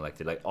 Biden getting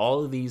elected. Like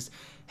all of these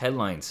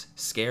headlines,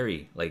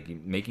 scary, like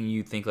making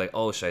you think like,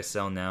 oh, should I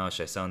sell now?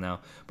 Should I sell now?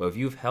 But if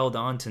you've held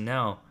on to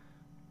now,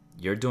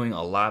 you're doing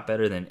a lot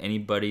better than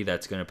anybody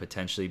that's going to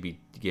potentially be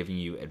giving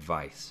you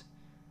advice.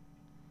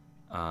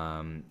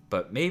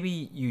 But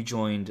maybe you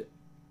joined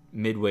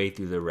midway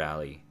through the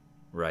rally,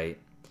 right?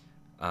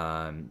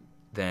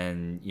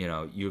 Then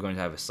you're going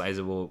to have a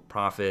sizable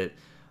profit,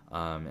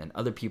 and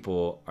other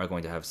people are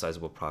going to have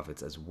sizable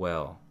profits as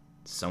well.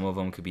 Some of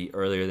them could be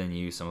earlier than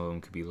you, some of them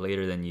could be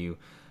later than you,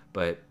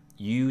 but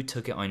you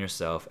took it on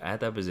yourself at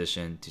that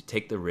position to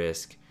take the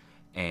risk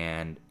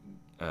and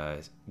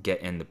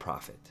get in the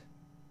profit.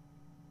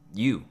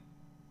 You,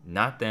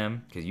 not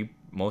them, because you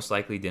most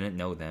likely didn't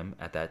know them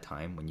at that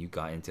time when you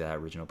got into that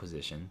original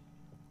position.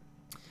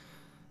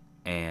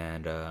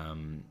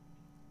 And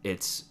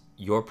it's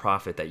your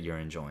profit that you're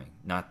enjoying,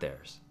 not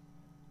theirs.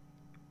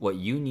 What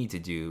you need to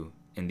do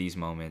in these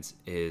moments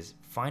is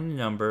find a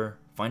number,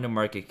 find a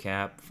market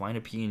cap, find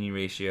a P&E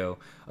ratio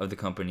of the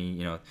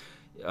company,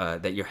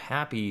 that you're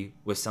happy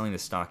with selling the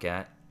stock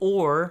at,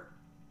 or,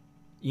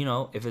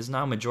 if it's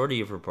not a majority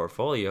of your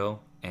portfolio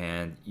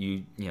and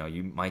you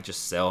might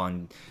just sell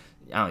on,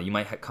 I don't know, you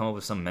might come up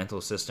with some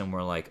mental system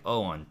where like,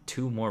 oh, on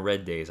 2 more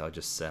red days, I'll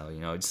just sell,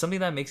 it's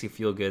something that makes you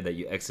feel good that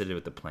you exited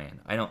with the plan.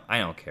 I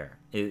don't care.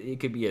 It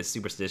could be as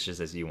superstitious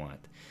as you want.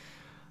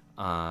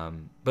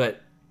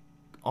 But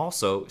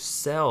also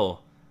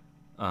sell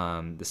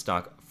the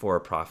stock for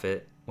a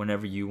profit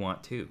whenever you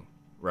want to,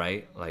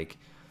 right? Like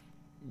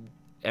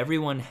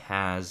everyone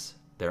has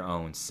their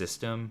own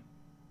system,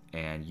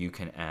 and you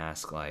can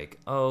ask like,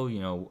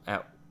 oh,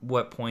 at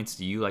what points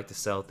do you like to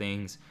sell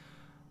things?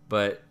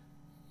 But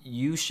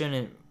you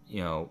shouldn't,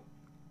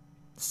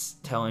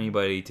 tell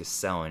anybody to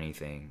sell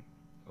anything.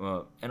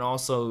 Well, and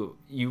also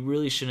you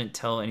really shouldn't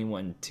tell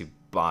anyone to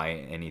buy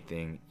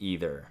anything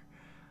either.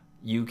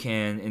 You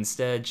can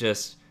instead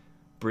just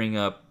bring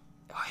up,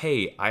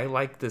 hey, I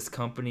like this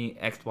company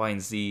X, Y,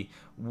 and Z.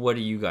 What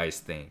do you guys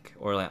think?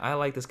 Or like, I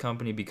like this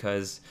company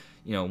because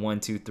 1,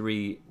 2,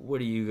 3. What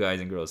do you guys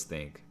and girls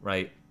think?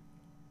 Right?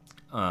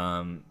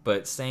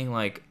 But saying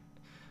like,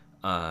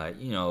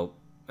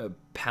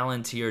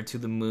 Palantir to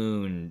the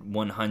moon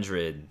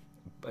 100.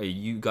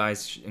 You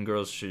guys and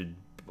girls should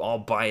all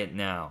buy it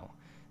now.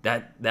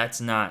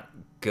 That's not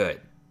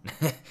good.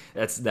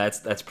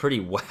 that's pretty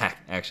whack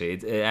actually.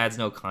 It adds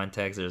no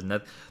context.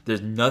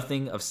 There's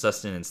nothing of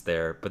sustenance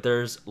there. But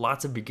there's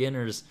lots of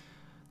beginners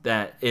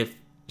that, if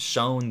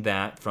shown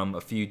that from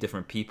a few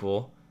different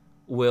people,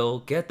 will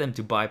get them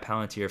to buy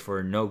Palantir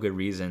for no good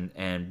reason,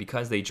 and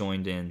because they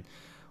joined in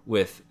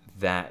with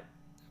that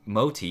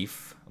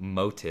motif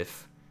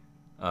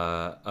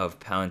of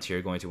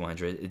Palantir going to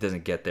 100, it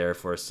doesn't get there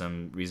for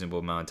some reasonable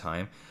amount of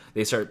time.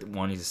 They start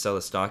wanting to sell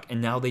the stock,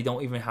 and now they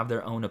don't even have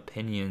their own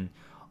opinion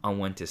on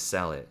when to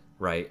sell it,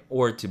 right?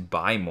 Or to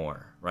buy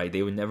more, right?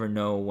 They would never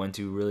know when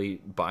to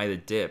really buy the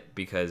dip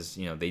because,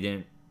 they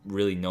didn't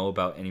really know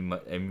about any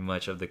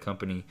much of the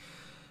company,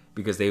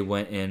 because they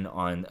went in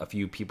on a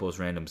few people's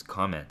random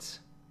comments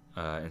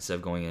instead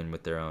of going in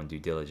with their own due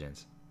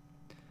diligence.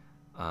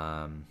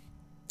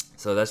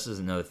 So that's just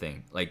another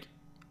thing. Like,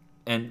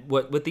 and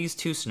what these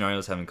two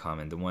scenarios have in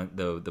common,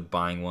 the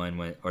buying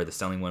one or the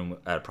selling one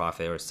at a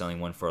profit or selling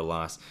one for a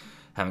loss,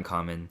 have in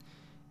common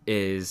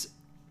is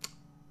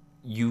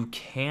you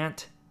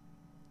can't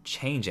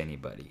change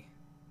anybody.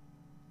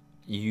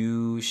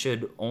 You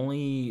should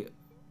only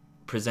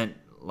present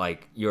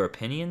like your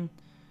opinion,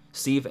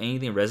 see if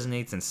anything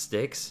resonates and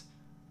sticks,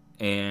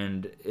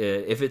 and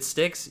if it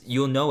sticks,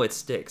 you'll know it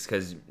sticks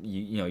because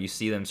you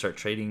see them start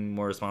trading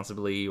more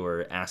responsibly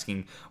or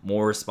asking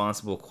more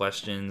responsible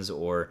questions,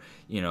 or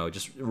you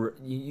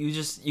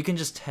can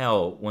just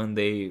tell when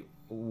they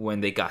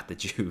got the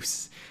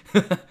juice,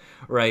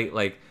 right?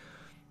 Like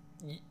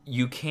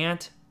you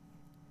can't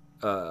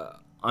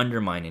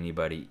undermine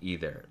anybody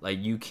either. Like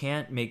you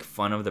can't make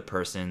fun of the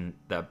person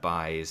that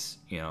buys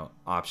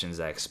options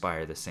that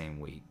expire the same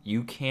week.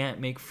 You can't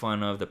make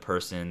fun of the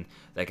person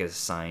that gets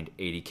assigned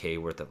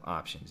 $80K worth of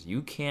options.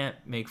 You can't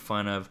make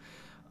fun of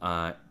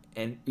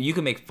and you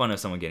can make fun of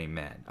someone getting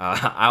mad.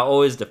 I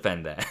always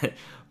defend that.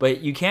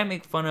 But you can't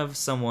make fun of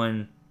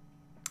someone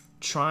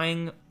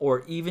trying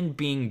or even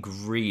being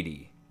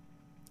greedy.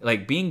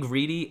 Like, being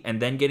greedy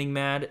and then getting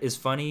mad is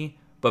funny,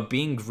 but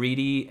being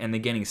greedy and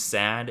then getting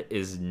sad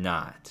is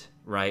not,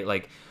 right?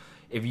 Like,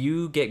 if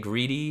you get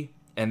greedy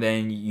and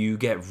then you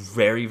get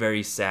very,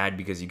 very sad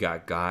because you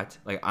got,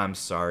 like, I'm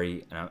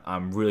sorry, and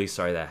I'm really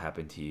sorry that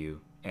happened to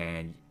you.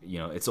 And, you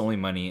know, it's only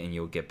money and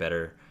you'll get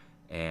better.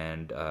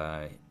 And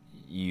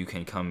you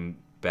can come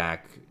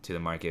back to the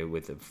market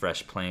with a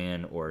fresh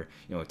plan, or,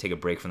 you know, take a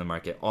break from the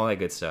market, all that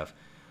good stuff.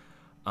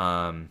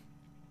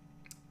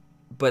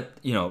 But,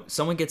 you know,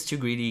 someone gets too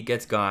greedy,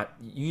 gets got,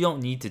 you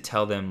don't need to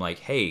tell them, like,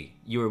 hey,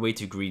 you were way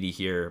too greedy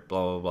here,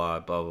 blah, blah, blah,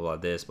 blah, blah, blah,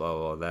 this, blah,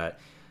 blah, blah,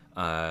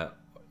 that.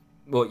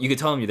 Well, you could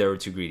tell them they were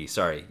too greedy,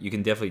 sorry. You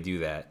can definitely do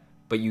that.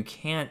 But you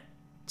can't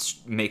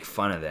make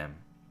fun of them.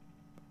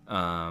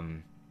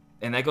 And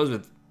that goes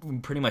with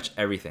pretty much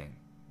everything.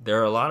 There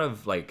are a lot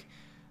of, like,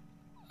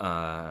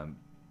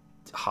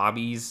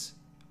 hobbies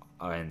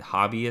and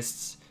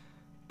hobbyists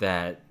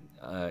that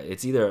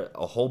it's either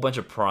a whole bunch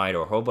of pride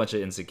or a whole bunch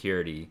of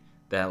insecurity,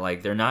 that,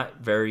 like, they're not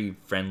very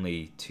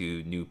friendly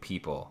to new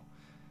people,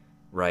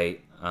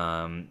 right?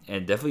 And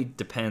it definitely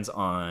depends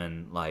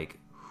on, like,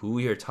 who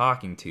you're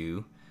talking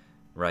to,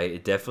 right?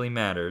 It definitely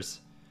matters,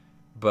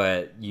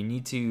 but you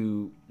need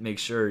to make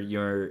sure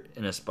you're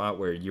in a spot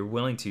where you're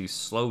willing to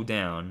slow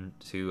down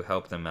to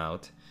help them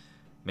out,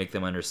 make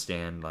them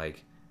understand,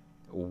 like,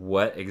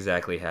 what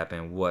exactly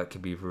happened, what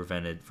could be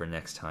prevented for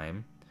next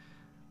time.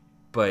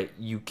 But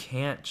you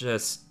can't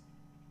just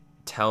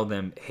tell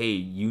them, hey,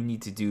 you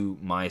need to do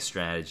my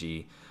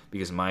strategy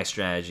because my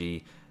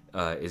strategy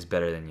is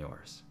better than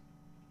yours.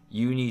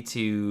 You need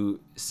to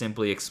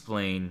simply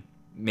explain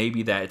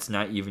maybe that it's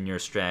not even your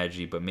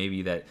strategy, but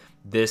maybe that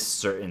this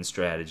certain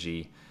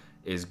strategy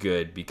is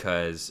good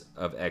because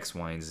of X,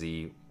 Y, and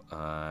Z.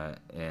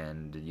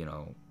 And, you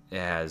know, it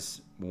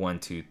has 1,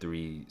 2,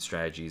 3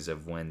 strategies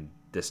of when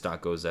this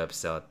stock goes up,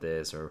 sell at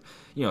this, or,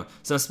 you know,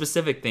 some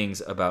specific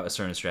things about a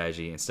certain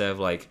strategy, instead of,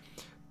 like,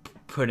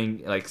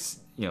 putting, like,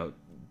 you know,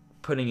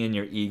 putting in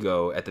your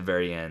ego at the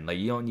very end. Like,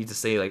 you don't need to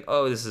say, like,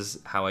 oh, this is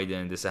how I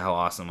did, this is how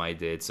awesome I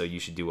did, so you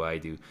should do what I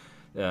do.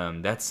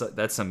 That's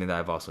something that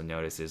I've also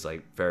noticed is,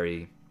 like,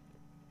 very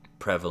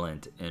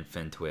prevalent in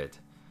FinTwit,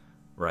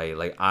 right?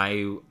 Like,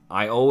 I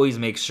always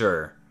make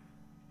sure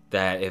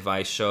that if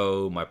I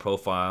show my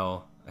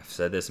profile, I've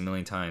said this a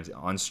million times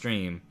on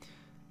stream,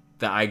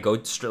 that I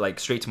go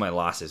straight to my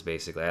losses.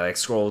 Basically, I, like,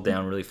 scroll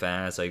down really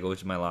fast. I go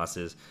to my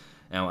losses,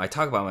 and I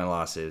talk about my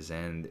losses,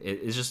 and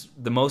it's just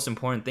the most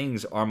important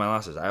things are my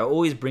losses. I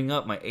always bring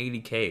up my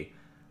 80K,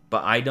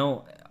 but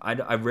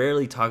I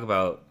rarely talk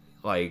about,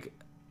 like,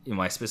 you know,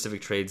 my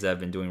specific trades that have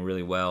been doing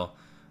really well,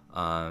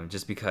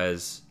 just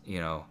because, you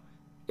know,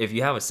 if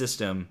you have a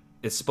system,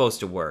 it's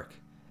supposed to work,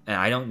 and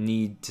I don't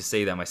need to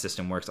say that my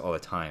system works all the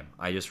time.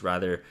 I just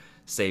rather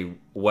say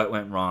what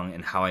went wrong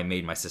and how I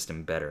made my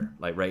system better.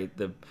 Like, right,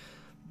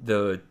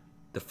 the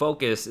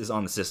focus is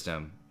on the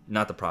system,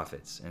 not the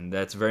profits, and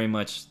that's very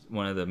much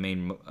one of the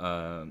main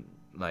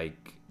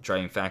like,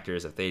 driving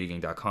factors of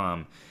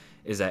ThetaGang.com,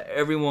 is that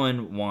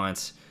everyone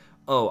wants,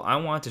 oh, I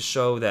want to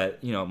show that,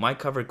 you know, my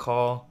covered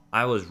call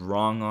I was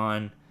wrong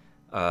on,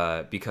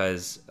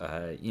 because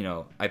you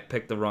know, I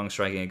picked the wrong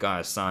strike and it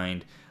got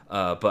assigned,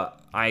 but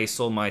I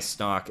sold my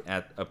stock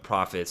at a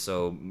profit,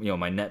 so, you know,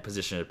 my net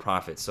position is a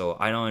profit. So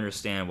I don't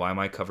understand why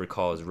my covered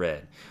call is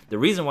red. The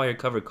reason why your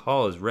covered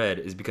call is red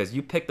is because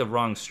you picked the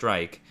wrong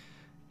strike,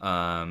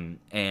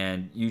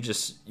 and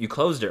you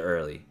closed it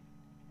early,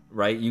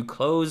 right? You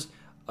closed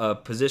a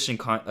position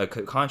a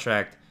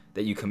contract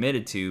that you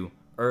committed to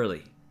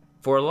early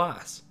for a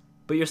loss,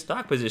 but your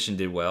stock position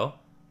did well,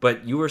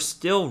 but you were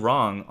still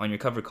wrong on your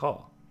covered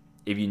call.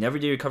 If you never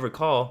did your covered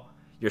call,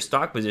 your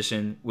stock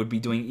position would be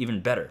doing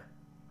even better,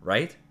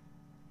 right?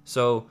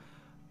 So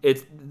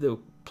the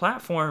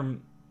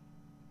platform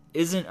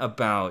isn't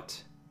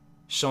about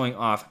showing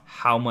off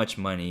how much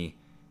money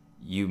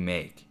you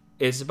make.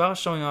 It's about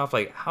showing off,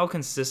 like, how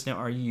consistent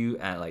are you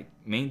at, like,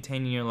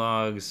 maintaining your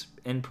logs,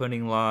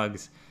 inputting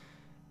logs,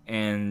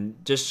 and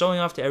just showing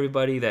off to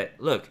everybody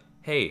that, look,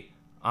 hey,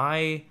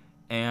 I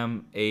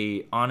am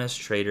a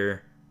honest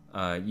trader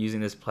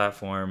using this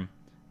platform.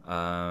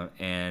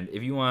 And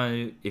if you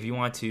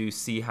want to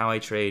see how I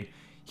trade,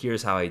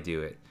 here's how I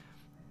do it.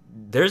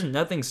 There's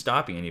nothing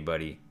stopping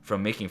anybody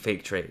from making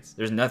fake trades.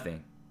 There's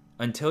nothing,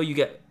 until you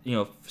get, you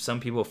know, some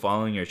people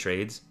following your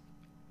trades,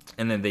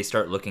 and then they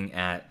start looking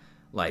at,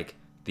 like,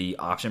 the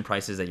option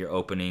prices that you're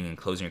opening and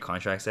closing your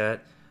contracts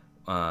at,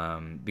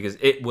 because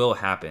it will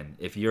happen.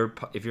 If your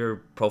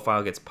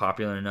profile gets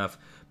popular enough,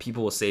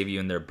 people will save you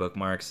in their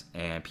bookmarks,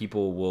 and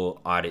people will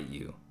audit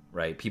you,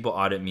 right? People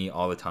audit me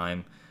all the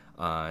time.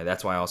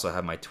 That's why I also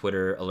have my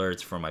Twitter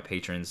alerts for my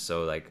patrons.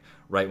 So, like,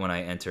 right when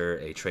I enter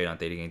a trade on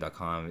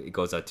ThetaGang.com, it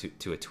goes out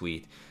to a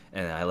tweet,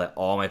 and I let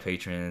all my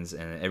patrons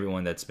and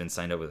everyone that's been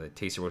signed up with a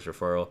Tastyworks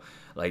referral,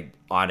 like,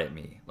 audit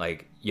me.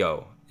 Like,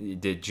 yo,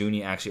 did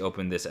Junie actually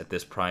open this at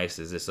this price?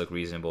 Does this look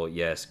reasonable?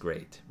 Yes,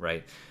 great,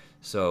 right?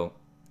 So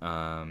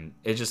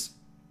the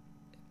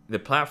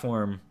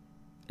platform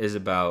is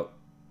about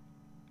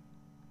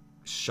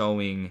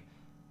showing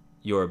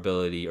your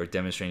ability or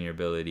demonstrating your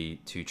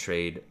ability to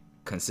trade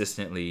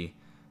consistently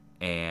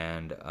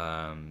and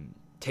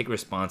take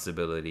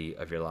responsibility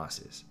of your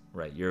losses,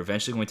 right? You're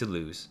eventually going to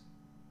lose.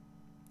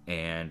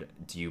 And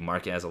do you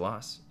mark it as a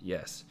loss?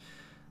 Yes.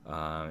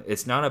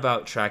 It's not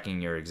about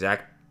tracking your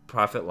exact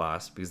profit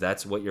loss, because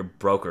that's what your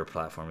broker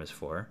platform is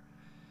for.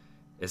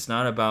 It's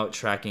not about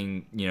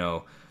tracking,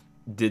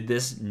 did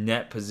this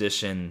net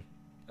position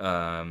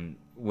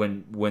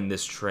when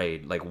this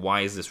trade, like,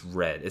 why is this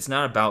red? It's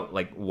not about,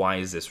 like, why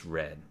is this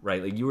red,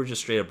 right? Like, you were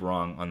just straight up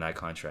wrong on that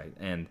contract.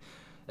 And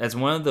that's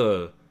one of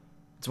the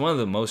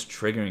most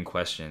triggering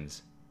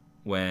questions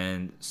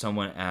when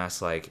someone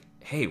asks, like,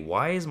 hey,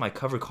 why is my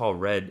covered call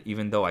red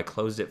even though I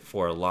closed it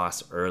for a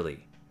loss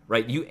early,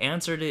 right? You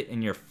answered it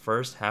in your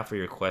first half of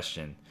your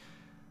question,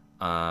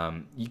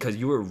 because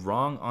you were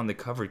wrong on the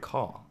covered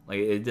call. Like,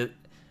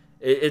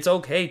 it's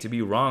okay to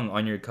be wrong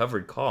on your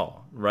covered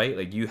call, right?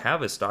 Like, you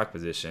have a stock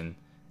position,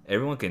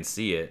 everyone can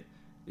see it.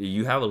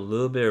 You have a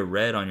little bit of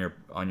red on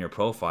your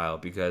profile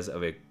because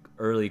of a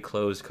early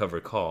closed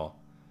covered call,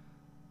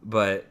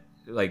 but,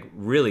 like,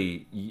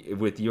 really,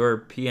 with your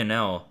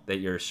P&L that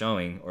you're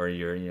showing, or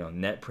your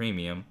net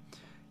premium,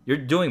 you're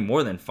doing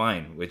more than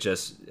fine with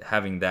just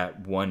having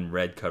that one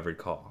red covered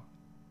call.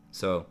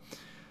 So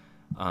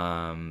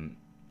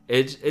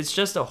it's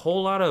just a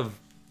whole lot of,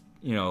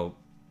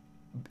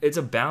 it's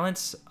a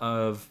balance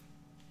of,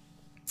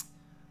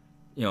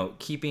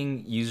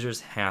 keeping users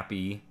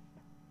happy,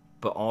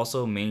 but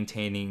also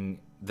maintaining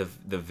the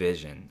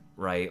vision,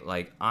 right?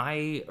 Like,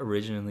 I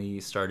originally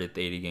started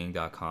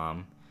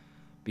ThetaGang.com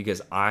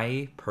because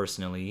I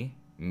personally,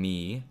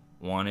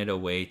 wanted a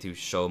way to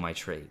show my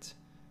trades.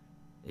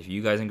 If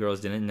you guys and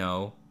girls didn't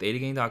know,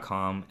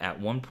 ThetaGang.com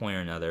at one point or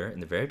another in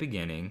the very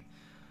beginning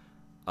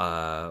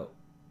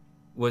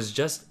was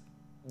just,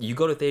 you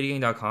go to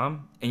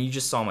ThetaGang.com and you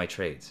just saw my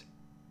trades.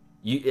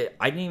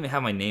 I didn't even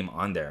have my name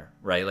on there,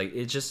 right? Like,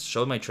 it just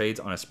showed my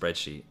trades on a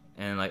spreadsheet,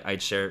 and, like, I'd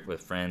share it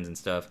with friends and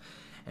stuff,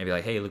 and be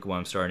like, hey, look what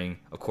I'm starting.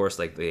 Of course,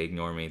 like, they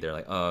ignore me. They're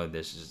like, oh,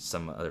 there's just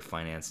some other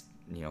finance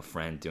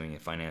friend doing a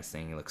finance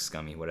thing. It looks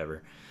scummy,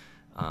 whatever.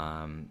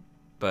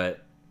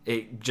 But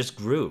it just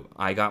grew.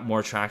 I got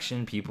more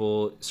traction.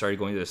 People started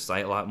going to the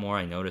site a lot more.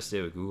 I noticed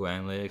it with Google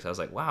Analytics. I was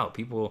like, wow,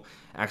 people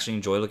actually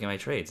enjoy looking at my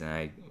trades.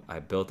 And I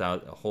built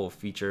out a whole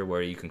feature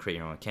where you can create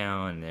your own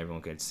account and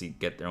everyone can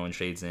get their own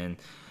trades in.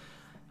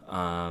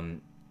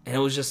 And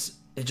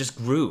it just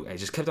grew. It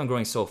just kept on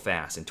growing so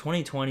fast. And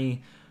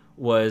 2020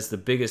 was the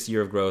biggest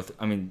year of growth.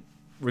 I mean,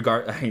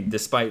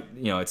 despite,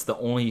 it's the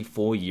only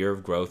full year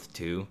of growth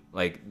too.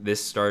 Like,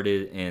 this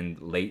started in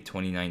late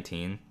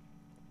 2019.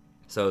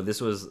 So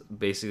this was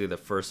basically the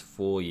first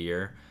full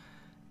year,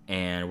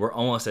 and we're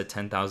almost at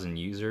 10,000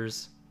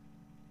 users.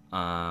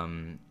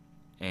 And,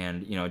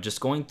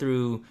 just going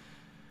through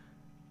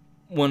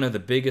one of the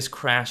biggest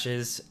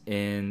crashes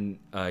in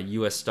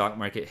U.S. stock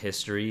market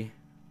history.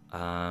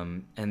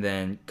 And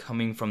then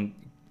coming from,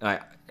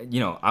 I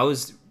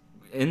was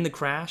in the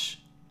crash,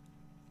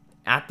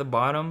 at the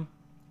bottom,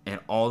 and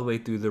all the way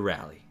through the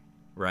rally,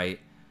 right?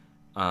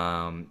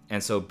 And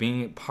so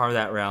being part of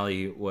that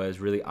rally was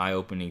really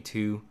eye-opening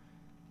too.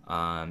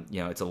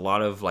 It's a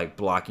lot of, like,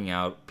 blocking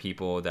out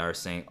people that are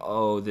saying,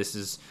 oh, this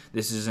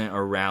isn't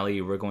a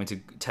rally, we're going to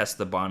test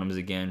the bottoms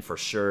again for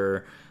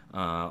sure.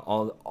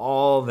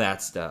 All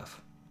that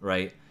stuff,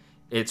 right?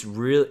 It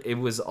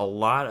was a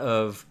lot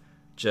of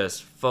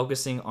just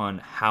focusing on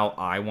how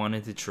I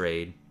wanted to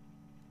trade,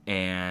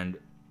 and,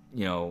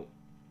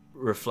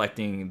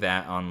 reflecting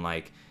that on,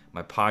 like,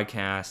 my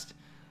podcast,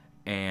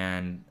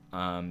 and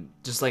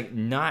just, like,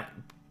 not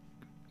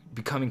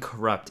becoming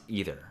corrupt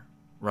either,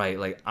 right?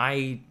 Like,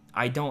 I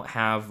don't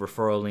have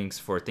referral links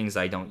for things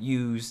I don't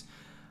use.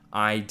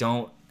 I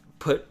don't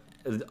put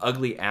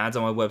ugly ads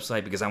on my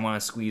website because I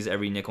want to squeeze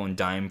every nickel and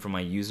dime from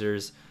my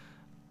users.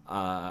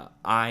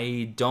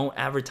 I don't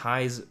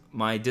advertise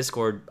my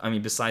Discord. I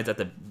mean, besides at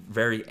the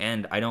very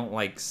end, I don't,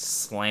 like,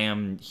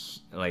 slam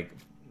like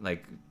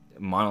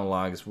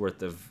monologues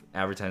worth of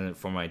advertisement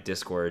for my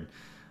Discord,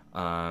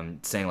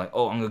 saying, like,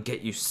 oh, I'm gonna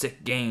get you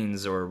sick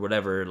gains or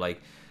whatever.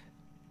 Like,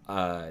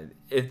 I'm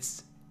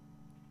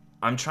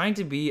trying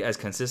to be as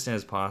consistent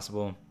as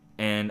possible,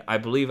 and I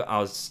believe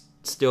I'll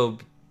still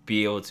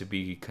be able to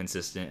be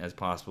consistent as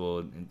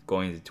possible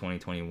going into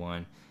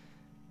 2021.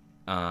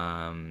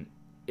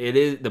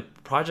 The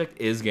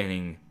project is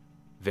getting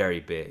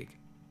very big,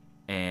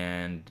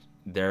 and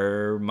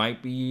there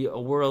might be a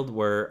world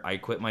where I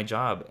quit my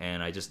job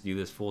and I just do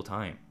this full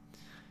time.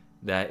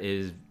 That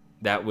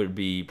would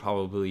be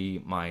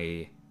probably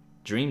my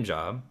dream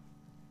job,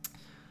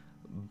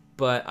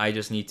 but I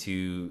just need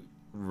to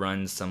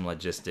run some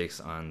logistics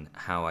on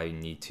how I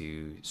need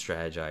to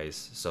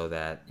strategize so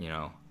that,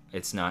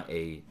 it's not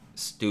a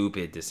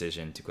stupid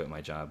decision to quit my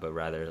job, but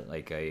rather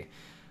like a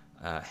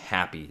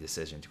happy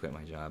decision to quit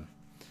my job.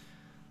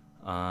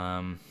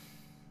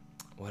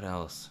 What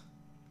else?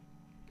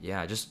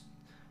 Yeah, just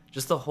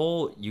just the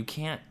whole you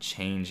can't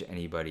change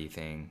anybody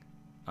thing.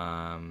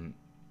 Um,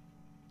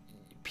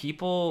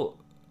 people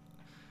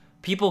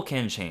people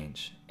can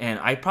change, and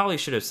I probably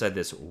should have said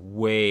this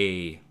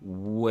way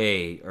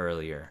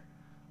earlier,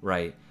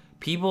 right?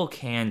 People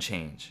can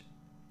change,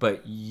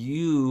 but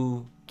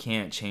you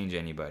can't change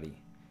anybody.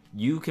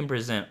 You can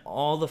present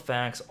all the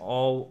facts,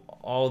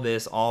 all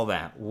this, all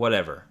that,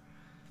 whatever.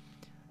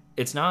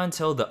 It's not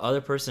until the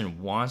other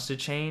person wants to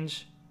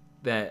change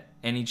that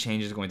any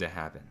change is going to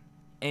happen.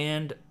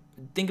 And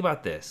think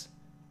about this.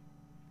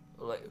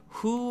 Like,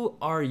 who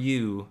are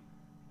you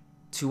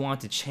to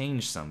want to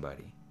change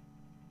somebody?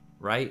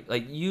 Right?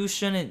 Like, you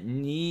shouldn't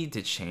need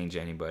to change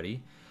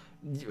anybody.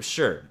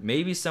 Sure,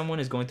 maybe someone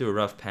is going through a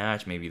rough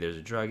patch. Maybe there's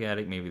a drug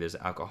addict. Maybe there's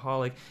an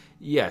alcoholic.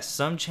 Yes,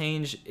 some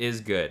change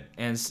is good.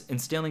 And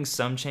instilling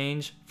some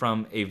change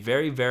from a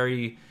very,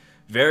 very,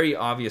 very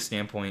obvious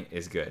standpoint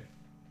is good.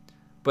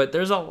 But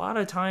there's a lot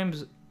of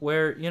times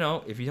where,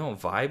 if you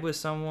don't vibe with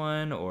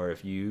someone, or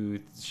if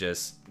you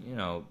just,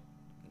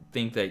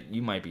 think that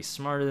you might be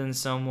smarter than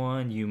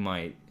someone, you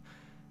might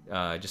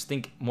just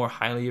think more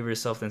highly of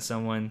yourself than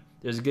someone,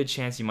 there's a good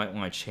chance you might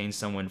want to change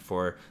someone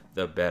for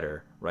the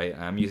better, right?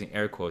 I'm using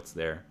air quotes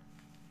there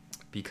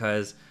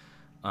because,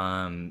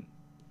 it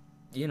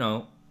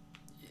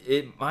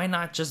might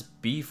not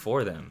just be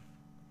for them.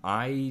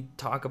 I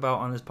talk about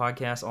on this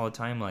podcast all the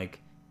time, like,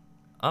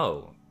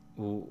 oh,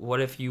 what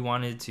if you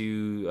wanted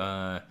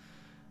to,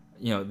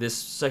 this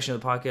section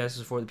of the podcast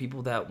is for the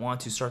people that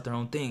want to start their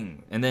own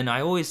thing. And then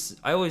I always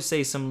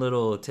say some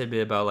little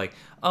tidbit about like,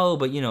 oh,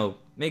 but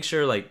make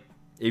sure, like,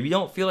 if you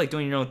don't feel like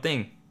doing your own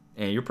thing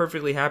and you're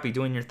perfectly happy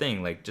doing your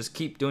thing, like, just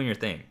keep doing your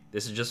thing.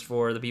 This is just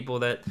for the people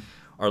that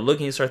are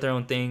looking to start their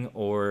own thing,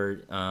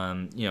 or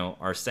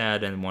are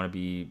sad and want to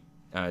be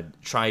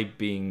try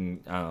being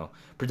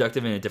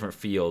productive in a different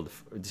field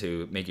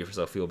to make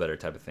yourself feel better,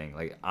 type of thing.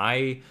 Like,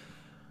 I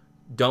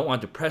don't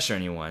want to pressure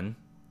anyone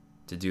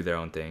to do their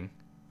own thing.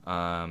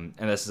 And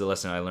this is a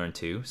lesson I learned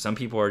too. Some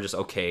people are just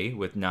okay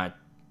with not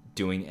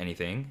doing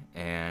anything,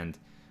 and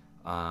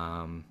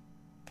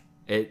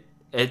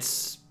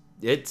it's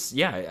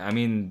yeah. I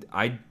mean,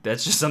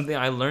 that's just something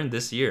I learned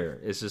this year.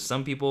 It's just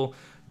some people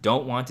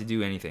don't want to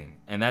do anything,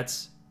 and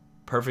that's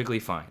perfectly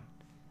fine.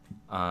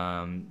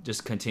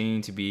 Just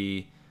continuing to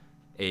be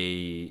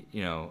a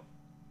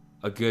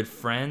good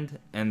friend,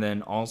 and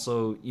then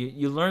also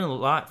you learn a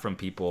lot from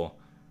people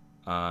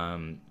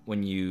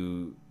when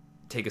you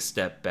take a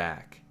step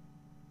back,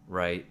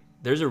 right?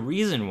 There's a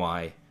reason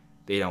why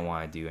they don't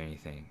want to do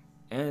anything,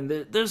 and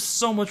there's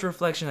so much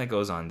reflection that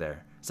goes on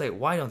there. It's like,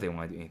 why don't they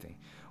want to do anything?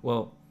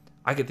 Well,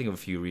 I could think of a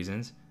few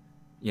reasons.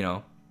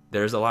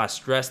 There's a lot of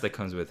stress that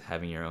comes with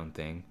having your own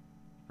thing,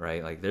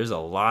 right? Like, there's a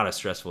lot of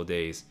stressful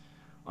days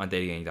on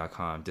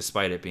datinggang.com,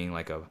 despite it being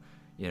like a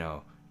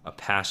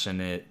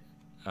passionate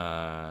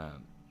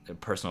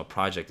personal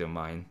project of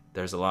mine.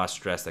 There's a lot of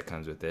stress that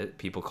comes with it.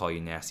 People call you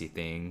nasty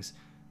things.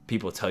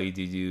 People tell you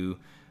to do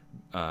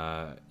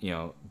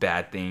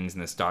bad things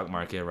in the stock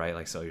market, right?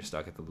 Like, sell your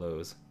stock at the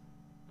lows.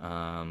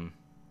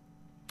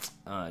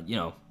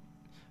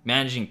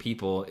 Managing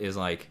people is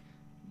like,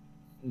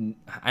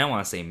 I don't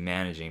want to say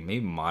managing,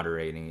 maybe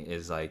moderating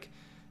is like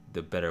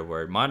the better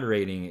word.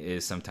 Moderating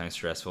is sometimes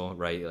stressful,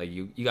 right? Like,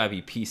 you gotta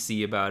be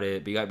PC about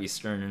it, but you gotta be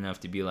stern enough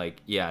to be like,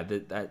 yeah,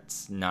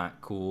 that's not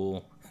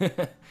cool.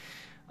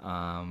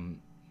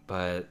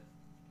 But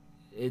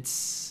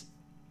it's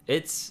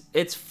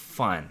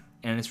fun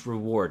and it's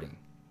rewarding.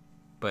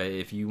 But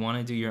if you want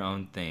to do your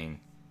own thing,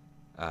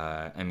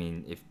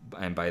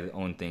 and by the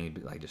own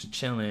thing, like just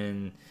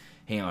chilling,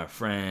 hanging out with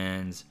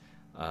friends,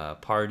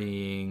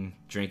 partying,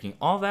 drinking,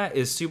 all that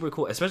is super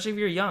cool, especially if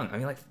you're young. I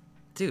mean, like,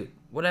 dude,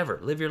 whatever,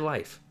 live your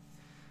life.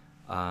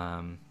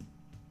 Yeah,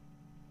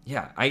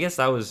 I guess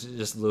that was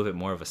just a little bit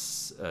more of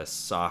a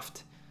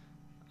soft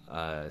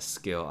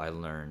skill I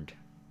learned,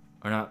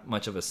 or not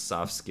much of a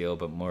soft skill,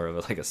 but more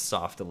of a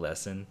soft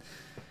lesson,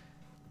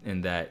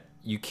 in that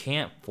you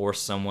can't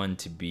force someone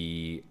to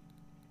be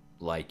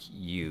like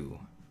you,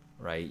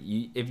 right?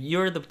 If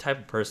you're the type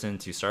of person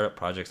to start up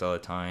projects all the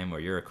time, or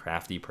you're a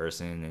crafty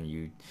person and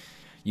you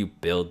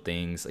build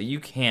things, you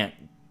can't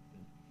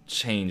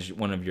change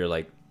one of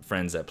your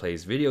friends that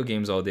plays video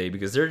games all day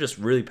because they're just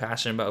really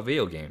passionate about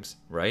video games,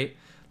 right?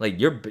 Like,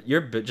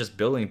 you're just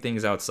building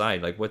things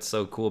outside. Like, what's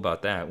so cool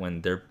about that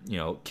when they're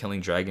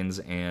killing dragons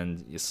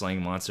and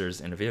slaying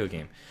monsters in a video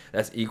game?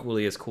 That's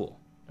equally as cool,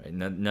 right?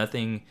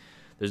 Nothing.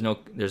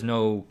 There's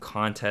no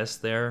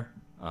contest there.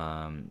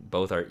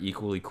 Both are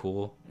equally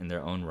cool in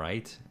their own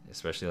right.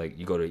 Especially, like,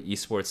 you go to an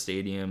esports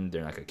stadium,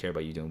 they're not gonna care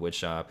about you doing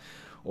woodshop,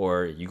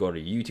 or you go to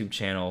a YouTube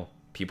channel,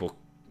 people.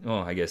 Oh,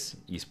 I guess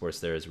esports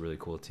there is really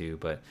cool too,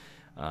 but.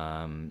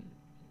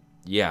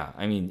 Yeah,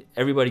 I mean,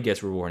 everybody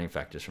gets rewarding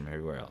factors from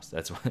everywhere else.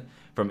 That's what,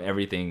 from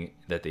everything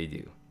that they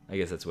do. I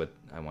guess that's what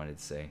I wanted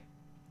to say.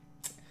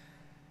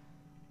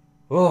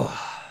 Oh,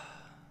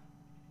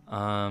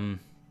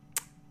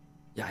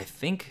 yeah, I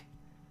think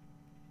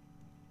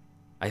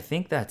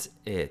that's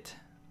it.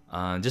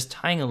 Just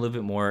tying a little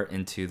bit more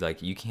into,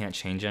 like, you can't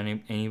change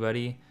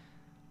anybody.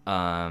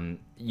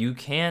 You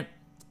can't.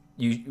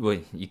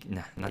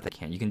 Not that you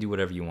can't. You can do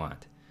whatever you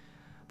want,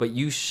 but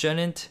you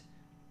shouldn't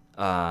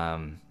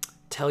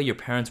tell your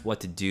parents what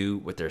to do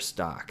with their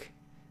stock.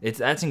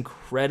 That's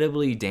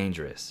incredibly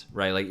dangerous,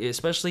 right? Like,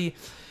 especially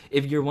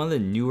if you're one of the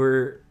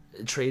newer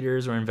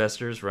traders or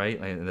investors,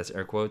 right? Like, that's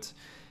air quotes.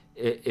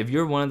 If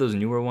you're one of those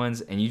newer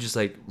ones and you just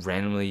like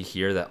randomly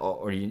hear that,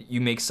 or you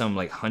make some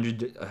like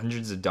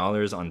hundreds of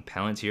dollars on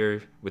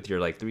Palantir with your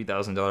like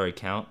 $3,000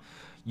 account,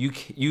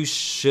 you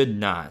should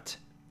not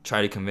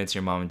try to convince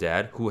your mom and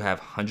dad who have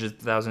hundreds of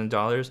thousands of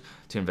dollars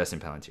to invest in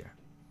Palantir.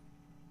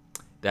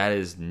 That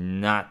is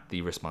not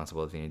the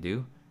responsible thing to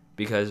do,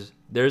 because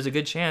there's a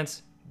good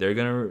chance they're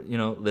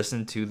gonna,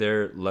 listen to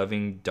their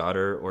loving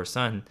daughter or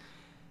son,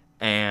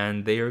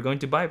 and they are going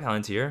to buy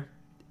Palantir,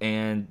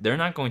 and they're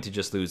not going to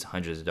just lose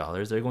hundreds of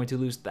dollars. They're going to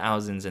lose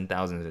thousands and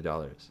thousands of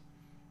dollars,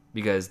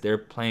 because they're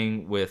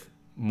playing with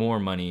more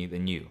money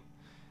than you.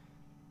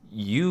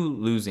 You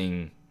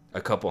losing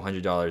a couple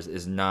 $100s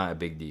is not a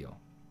big deal.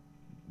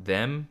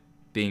 Them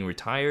being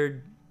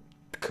retired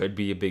could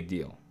be a big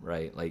deal,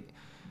 right? Like,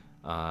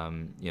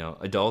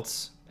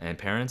 adults and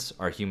parents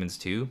are humans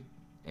too,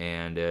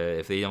 and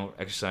if they don't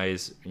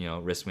exercise,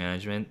 risk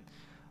management,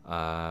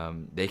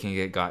 they can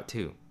get got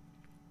too.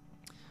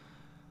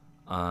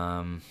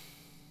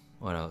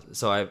 What else?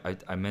 So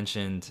I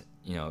mentioned,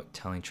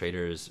 telling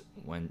traders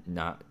when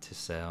not to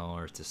sell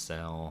or to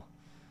sell.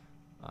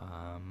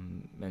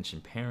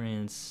 Mentioned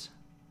parents.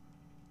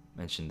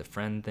 Mentioned the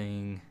friend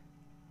thing.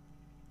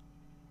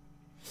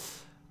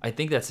 I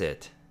think that's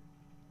it.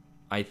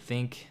 I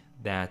think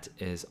that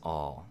is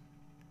all.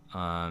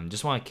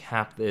 Just want to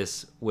cap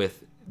this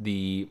with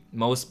the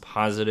most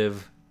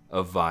positive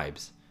of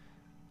vibes.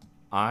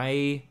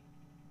 I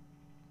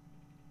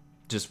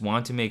just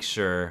want to make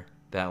sure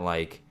that,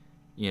 like,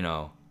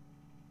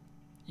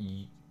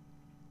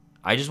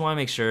 I just want to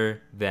make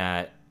sure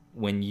that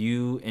when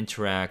you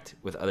interact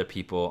with other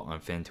people on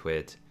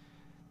FinTwit,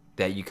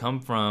 that you come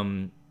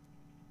from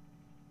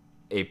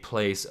a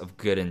place of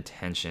good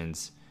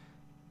intentions,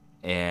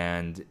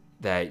 and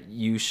that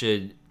you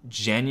should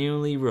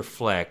genuinely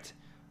reflect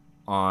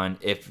on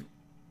if,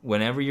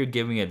 whenever you're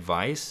giving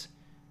advice,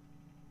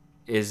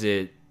 is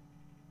it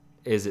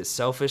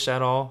selfish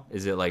at all?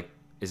 Is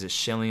it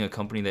shilling a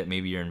company that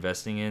maybe you're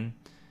investing in?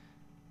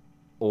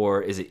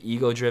 Or is it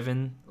ego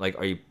driven? Like,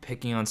 are you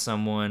picking on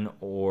someone,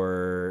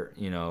 or,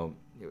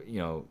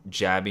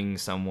 jabbing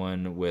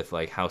someone with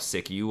like how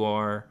sick you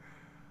are?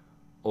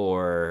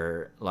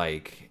 Or,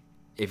 like,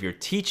 if you're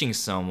teaching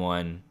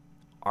someone,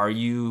 are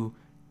you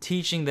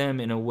teaching them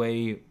in a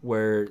way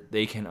where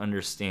they can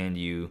understand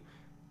you,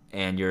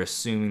 and you're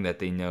assuming that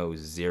they know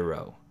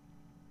zero,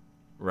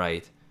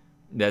 right?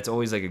 That's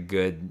always like a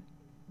good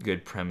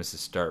premise to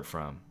start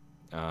from.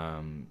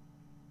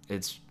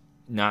 It's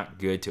not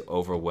good to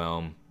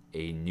overwhelm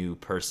a new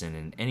person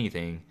in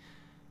anything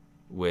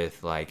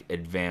with like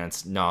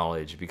advanced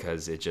knowledge,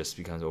 because it just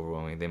becomes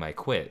overwhelming. They might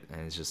quit,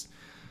 and it's just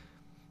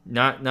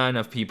not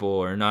enough people,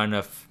 or not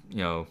enough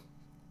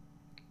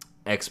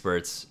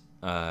experts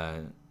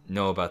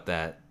know about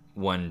that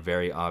one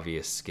very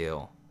obvious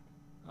skill.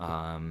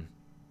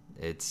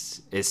 It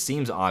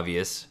seems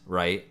obvious,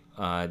 right?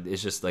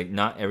 It's just like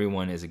not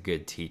everyone is a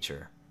good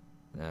teacher.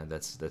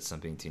 That's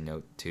something to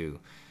note too.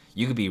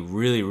 You could be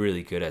really,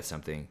 really good at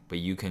something, but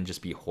you can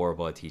just be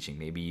horrible at teaching.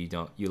 Maybe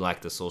you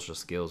lack the social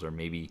skills, or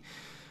maybe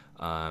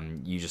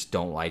you just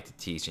don't like to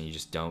teach and you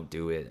just don't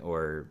do it,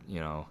 or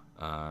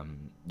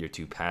you're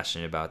too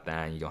passionate about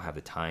that and you don't have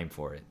the time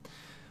for it.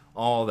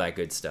 All that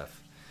good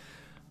stuff.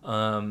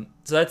 So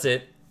that's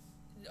it.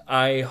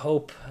 I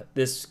hope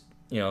this,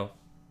 let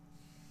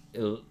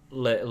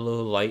a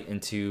little light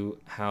into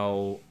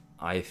how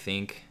I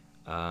think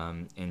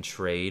and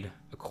trade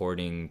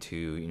according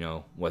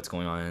to what's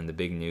going on in the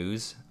big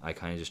news. I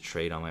kind of just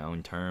trade on my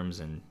own terms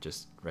and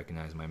just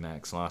recognize my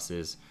max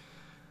losses.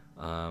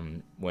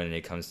 When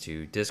it comes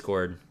to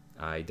Discord,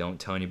 I don't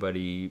tell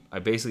anybody. I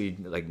basically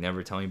like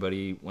never tell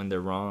anybody when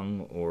they're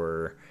wrong,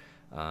 or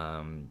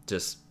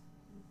just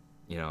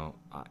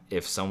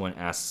if someone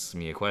asks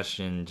me a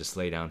question, just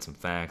lay down some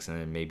facts and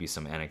then maybe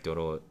some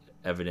anecdotal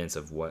evidence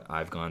of what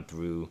I've gone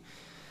through.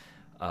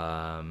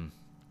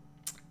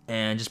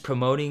 And just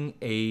promoting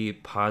a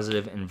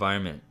positive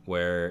environment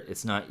where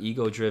it's not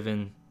ego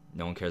driven.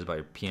 No one cares about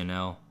your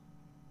P&L.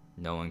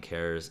 No one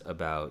cares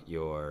about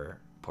your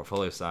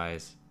portfolio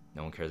size.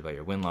 No one cares about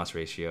your win-loss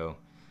ratio.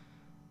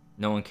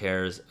 No one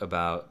cares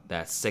about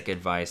that sick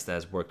advice that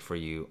has worked for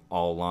you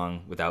all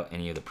along without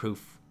any of the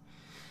proof.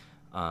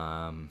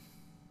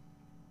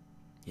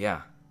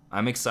 Yeah,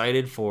 I'm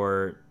excited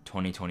for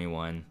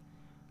 2021.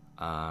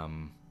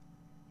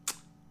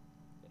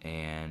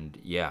 And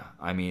yeah,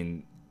 I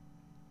mean,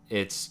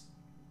 that's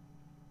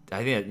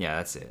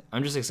it.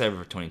 I'm just excited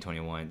for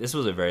 2021. This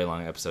was a very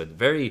long episode.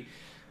 Very,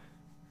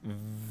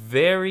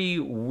 very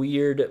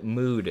weird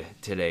mood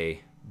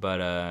today.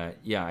 But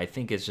yeah, I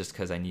think it's just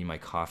because I need my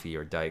coffee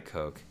or Diet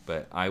Coke.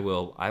 But I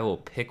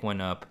will pick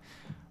one up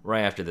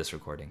right after this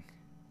recording.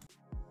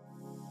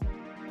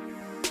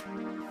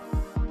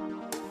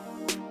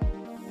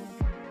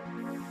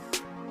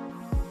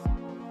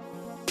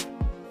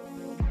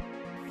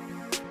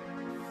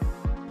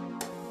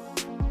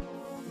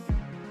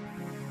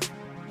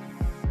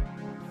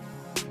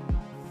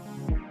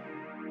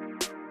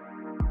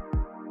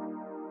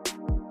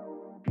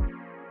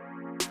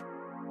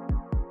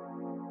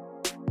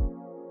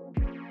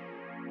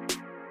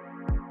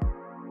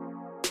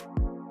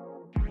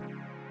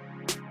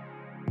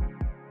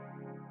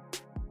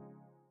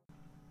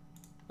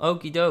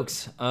 Okie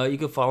dokes. You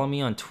can follow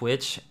me on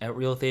Twitch at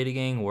Real Theta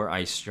Gang where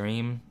I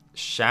stream.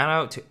 Shout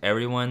out to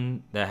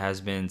everyone that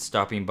has been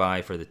stopping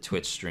by for the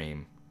Twitch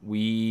stream.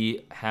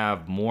 We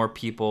have more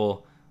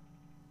people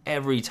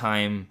every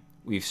time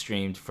we've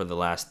streamed for the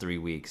last 3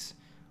 weeks,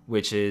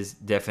 which is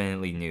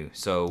definitely new.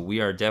 So we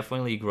are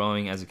definitely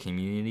growing as a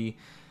community,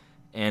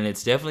 and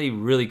it's definitely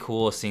really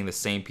cool seeing the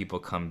same people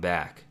come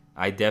back.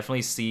 I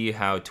definitely see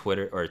how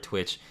Twitter or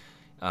Twitch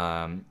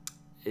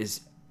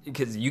is,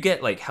 because you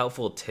get like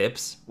helpful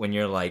tips when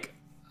you're like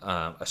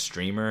a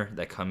streamer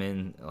that come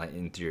in like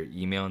into your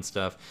email and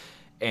stuff.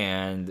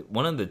 And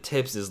one of the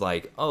tips is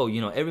like, oh,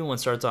 everyone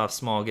starts off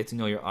small, get to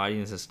know your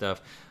audience and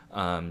stuff,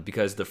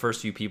 because the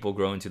first few people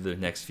grow into the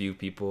next few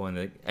people,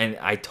 and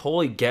I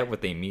totally get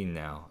what they mean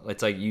now.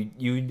 It's like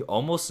you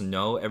almost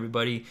know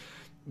everybody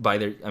by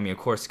their, I mean, of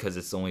course, because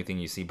it's the only thing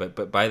you see,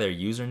 but by their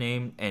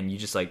username, and you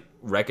just like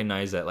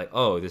recognize that, like,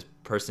 oh, this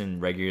person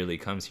regularly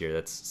comes here.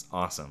 That's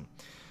awesome.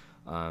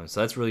 So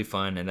that's really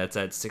fun, and that's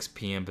at 6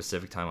 p.m.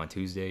 Pacific time on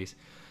Tuesdays.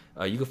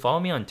 You can follow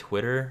me on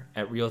Twitter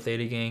at Real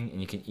Theta Gang, and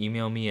you can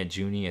email me at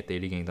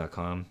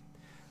junie@thetagang.com.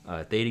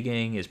 Theta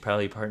Gang is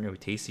proudly partnered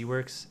with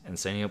Tastyworks, and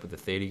signing up with the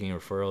Theta Gang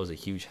referral is a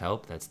huge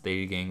help. That's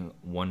Theta Gang,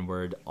 one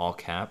word, all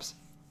caps.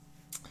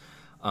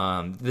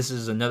 This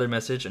is another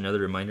message, another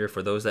reminder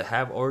for those that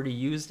have already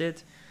used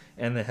it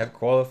and that have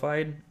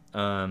qualified.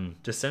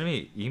 Just send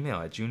me an email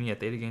at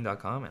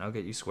junie@thetagang.com, and I'll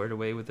get you squared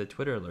away with the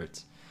Twitter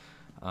alerts.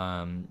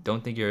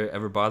 Don't think you're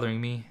ever bothering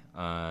me.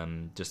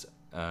 Just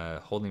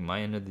holding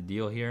my end of the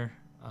deal here.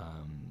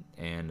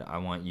 And I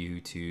want you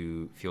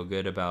to feel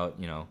good about,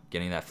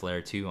 getting that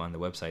Flare 2 on the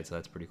website. So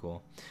that's pretty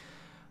cool.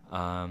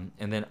 And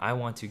then I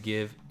want to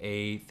give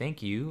a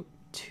thank you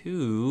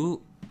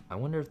to, I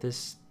wonder if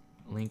this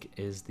link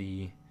is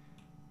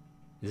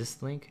this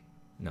the link?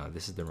 No,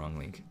 this is the wrong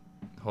link.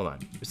 Hold on.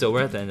 So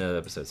we're at the end of the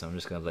episode, so I'm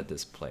just going to let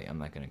this play. I'm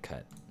not going to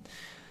cut.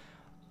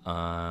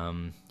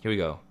 Here we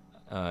go.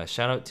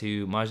 Shout out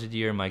to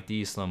Majadir, Mike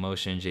D, Slow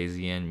Motion,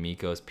 JZN,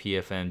 Mikos,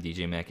 PFM,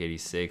 DJ Mac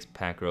 86,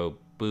 Pacro,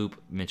 Boop,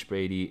 Mitch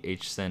Brady,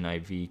 HSN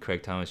IV,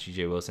 Craig Thomas,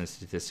 GJ Wilson,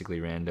 Statistically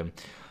Random,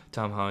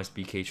 Tom Hollis,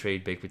 BK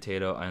Trade, Baked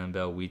Potato, Island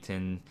Bell,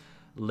 Wheaton,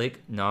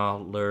 Lick,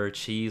 Lur,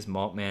 Cheese,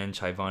 Maltman,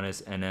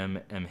 Chivanis,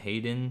 NM, M.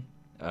 Hayden,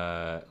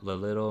 La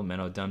Little,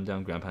 Menno Dum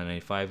Dum, Grandpa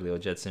 95, Leo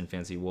Jetson,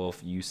 Fancy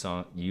Wolf, Yu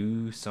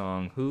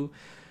Song Hu,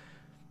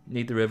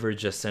 Nate the River,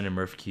 Just Send a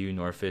Murph Q,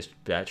 Norfish,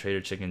 Bat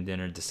Trader, Chicken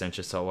Dinner,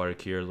 Dissentia, Saltwater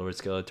Cure, Lord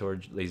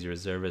Skeletor, Lazy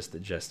Reservist, The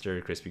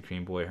Jester, Krispy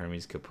Kreme Boy,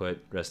 Hermes Kaput,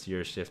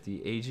 Rustier,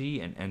 Shifty, AG,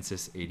 and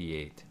Ensis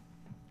 88.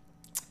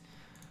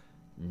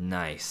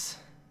 Nice.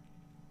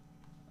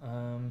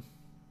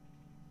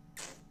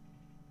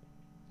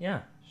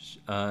 Yeah.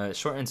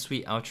 Short and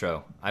sweet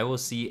outro. I will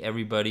see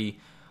everybody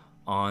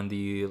on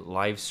the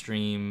live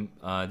stream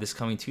this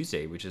coming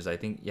Tuesday, which is, I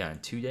think, in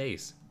 2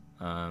 days.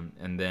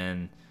 And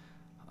then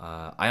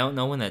I don't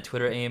know when that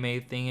Twitter AMA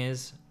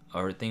thing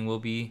will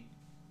be,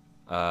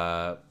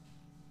 but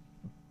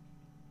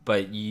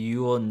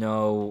you will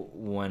know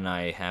when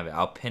I have it.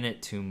 I'll pin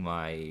it to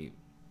my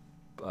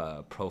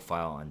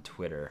profile on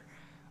Twitter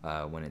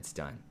when it's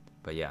done.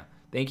 But yeah,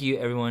 thank you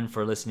everyone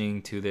for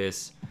listening to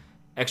this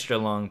extra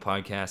long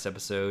podcast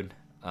episode.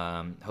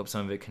 Hope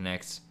some of it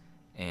connects,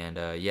 and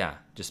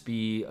just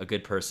be a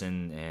good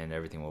person and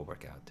everything will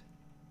work out.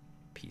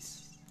 Peace.